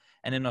for.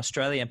 And in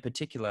Australia in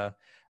particular,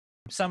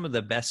 some of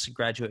the best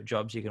graduate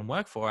jobs you can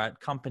work for are at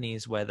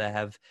companies where they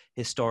have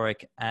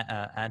historic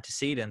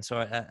antecedents,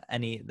 or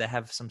they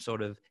have some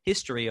sort of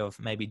history of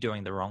maybe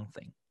doing the wrong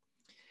thing.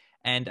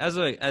 And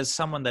as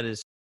someone that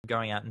is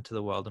going out into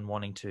the world and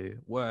wanting to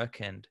work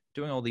and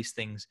doing all these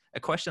things, a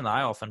question that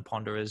I often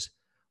ponder is,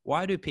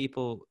 why do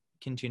people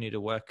continue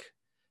to work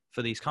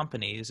for these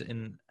companies?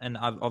 And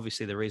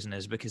obviously the reason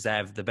is because they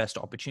have the best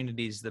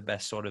opportunities, the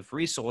best sort of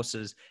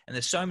resources, and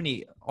there's so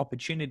many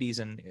opportunities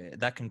and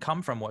that can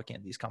come from working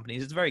at these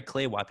companies. It's very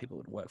clear why people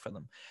would work for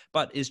them.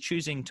 But is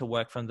choosing to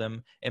work for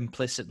them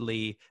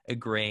implicitly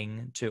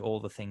agreeing to all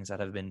the things that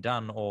have been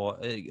done or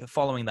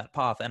following that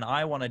path? And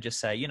I want to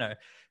just say,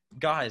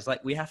 guys,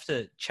 like, we have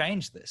to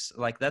change this.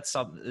 Like,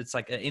 it's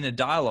like in a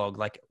dialogue,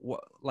 like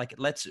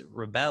let's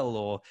rebel,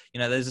 or,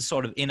 there's a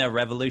sort of inner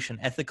revolution,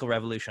 ethical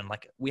revolution.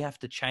 Like, we have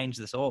to change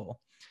this all.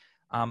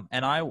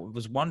 And I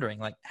was wondering,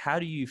 like, how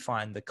do you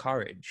find the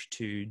courage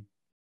to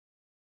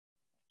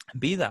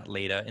be that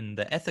leader in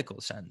the ethical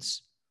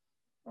sense?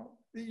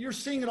 You're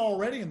seeing it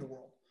already in the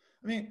world.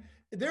 I mean,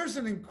 there's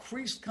an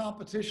increased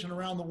competition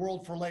around the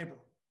world for labor,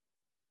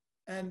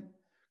 and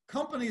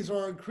companies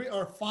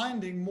are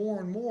finding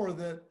more and more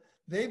that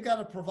they've got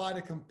to provide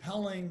a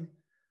compelling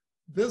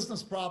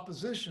business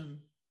proposition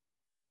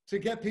to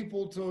get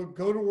people to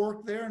go to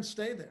work there and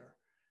stay there.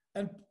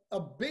 And a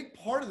big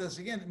part of this,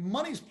 again,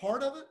 money's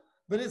part of it,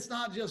 but it's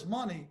not just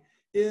money.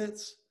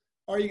 It's,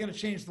 are you going to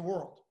change the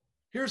world?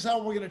 Here's how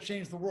we're going to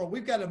change the world.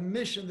 We've got a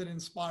mission that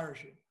inspires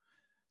you.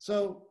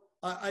 So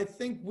I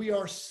think we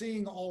are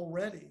seeing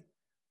already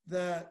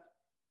that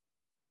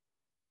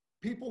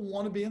people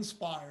want to be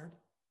inspired.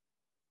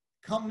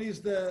 Companies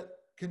that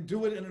can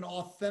do it in an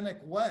authentic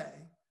way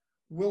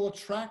will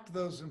attract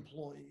those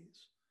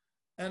employees.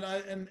 And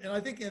I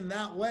think in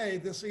that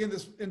way, this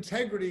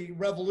integrity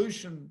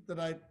revolution that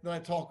I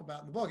talk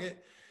about in the book,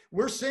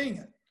 we're seeing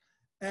it.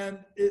 And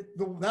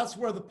that's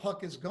where the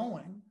puck is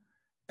going.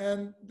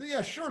 And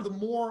yeah, sure, the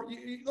more,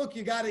 look,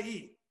 you got to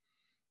eat.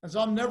 And so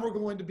I'm never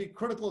going to be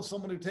critical of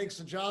someone who takes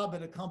a job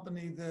at a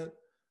company that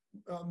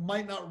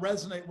might not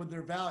resonate with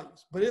their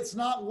values. But it's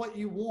not what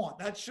you want.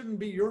 That shouldn't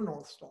be your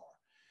North Star.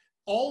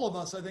 All of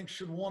us, I think,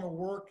 should want to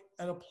work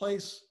at a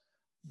place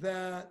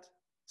that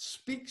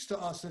speaks to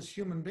us as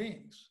human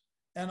beings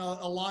and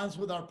aligns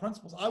with our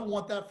principles. I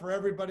want that for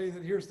everybody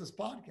that hears this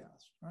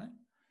podcast, right?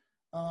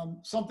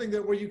 Something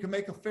where you can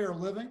make a fair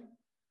living,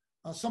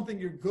 something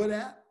you're good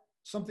at,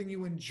 something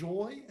you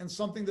enjoy, and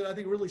something that I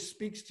think really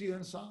speaks to you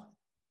inside.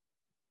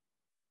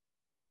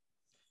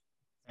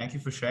 Thank you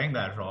for sharing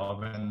that,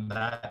 Rob. And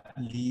that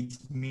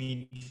leads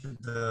me to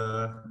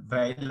the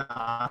very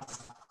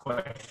last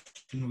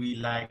question we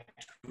like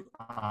to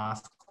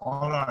ask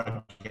all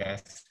our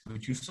guests,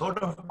 which you sort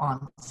of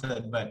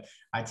answered, but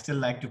I'd still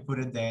like to put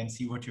it there and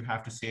see what you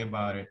have to say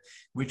about it,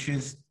 which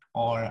is,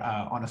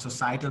 on a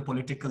societal,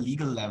 political,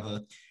 legal level,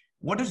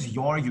 what does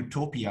your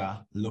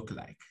utopia look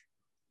like?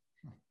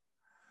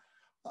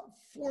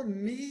 For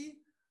me,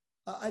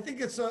 I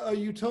think it's a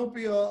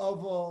utopia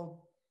of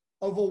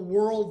a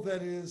world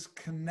that is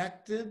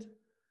connected,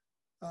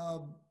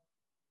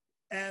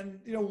 and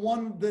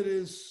one that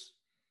is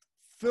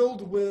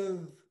filled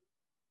with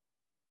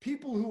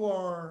people who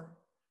are,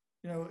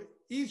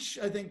 each,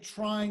 I think,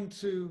 trying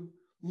to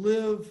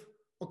live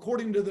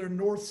according to their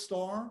North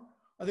Star.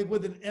 I think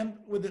with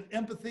an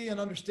empathy and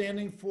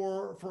understanding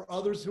for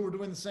others who are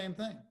doing the same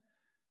thing.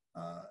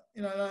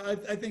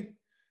 I think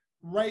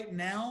right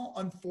now,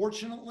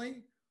 unfortunately,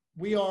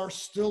 we are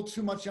still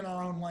too much in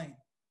our own lane.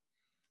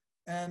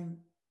 And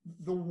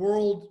the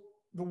world,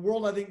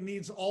 I think,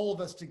 needs all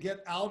of us to get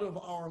out of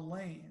our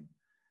lane.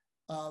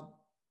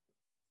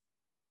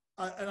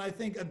 And I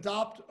think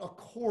adopt a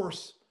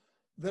course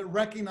that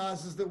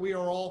recognizes that we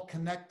are all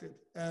connected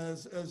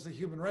as the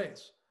human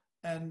race.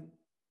 And,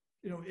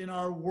 in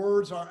our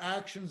words, our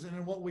actions, and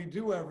in what we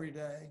do every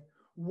day,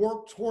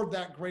 work toward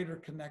that greater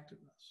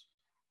connectedness.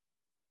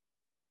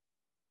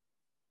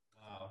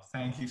 Wow,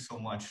 thank you so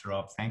much,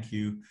 Rob. Thank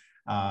you.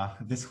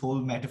 This whole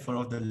metaphor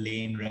of the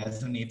lane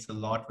resonates a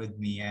lot with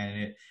me, and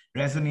it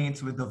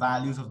resonates with the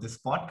values of this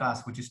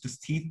podcast, which is to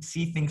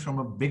see things from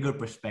a bigger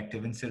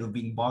perspective instead of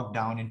being bogged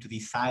down into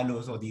these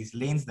silos or these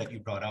lanes that you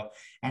brought up,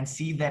 and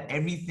see that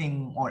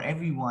everything or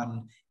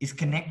everyone is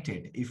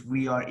connected if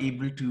we are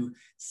able to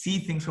see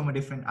things from a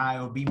different eye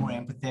or be more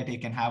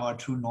empathetic and have our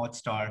true North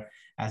Star,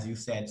 as you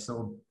said.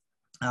 So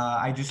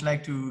I'd just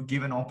like to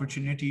give an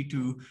opportunity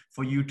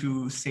for you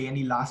to say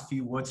any last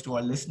few words to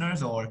our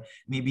listeners, or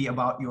maybe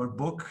about your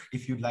book,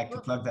 if you'd like to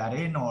plug that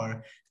in,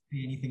 or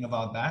say anything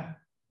about that.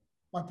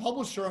 My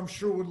publisher, I'm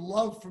sure, would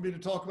love for me to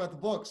talk about the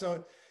book.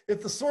 So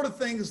if the sort of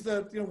things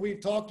that we've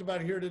talked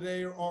about here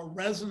today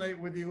resonate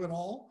with you at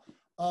all,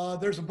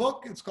 There's a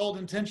book. It's called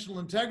Intentional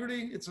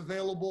Integrity. It's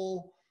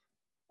available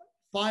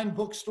fine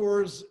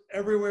bookstores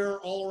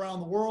everywhere, all around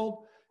the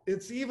world.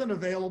 It's even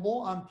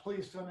available, I'm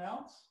pleased to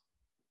announce,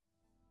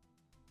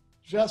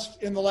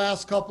 just in the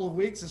last couple of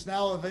weeks, it's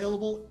now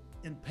available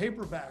in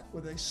paperback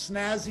with a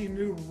snazzy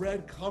new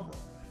red cover.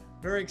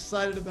 Very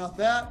excited about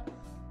that.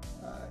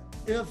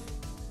 If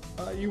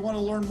you want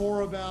to learn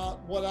more about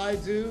what I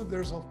do,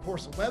 there's of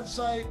course a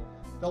website,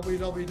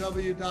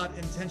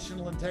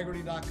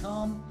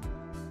 www.intentionalintegrity.com.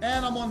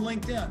 And I'm on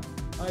LinkedIn.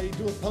 I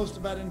do a post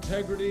about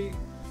integrity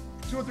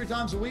 2 or 3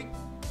 times a week.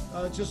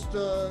 Just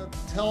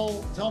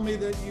tell me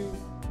that you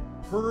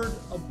heard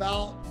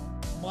about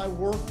my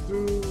work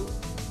through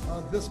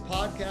this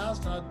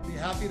podcast, and I'd be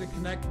happy to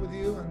connect with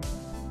you and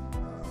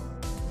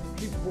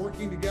keep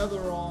working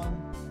together on,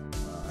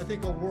 I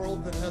think, a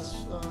world that has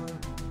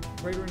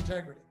greater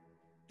integrity.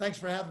 Thanks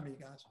for having me,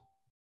 guys.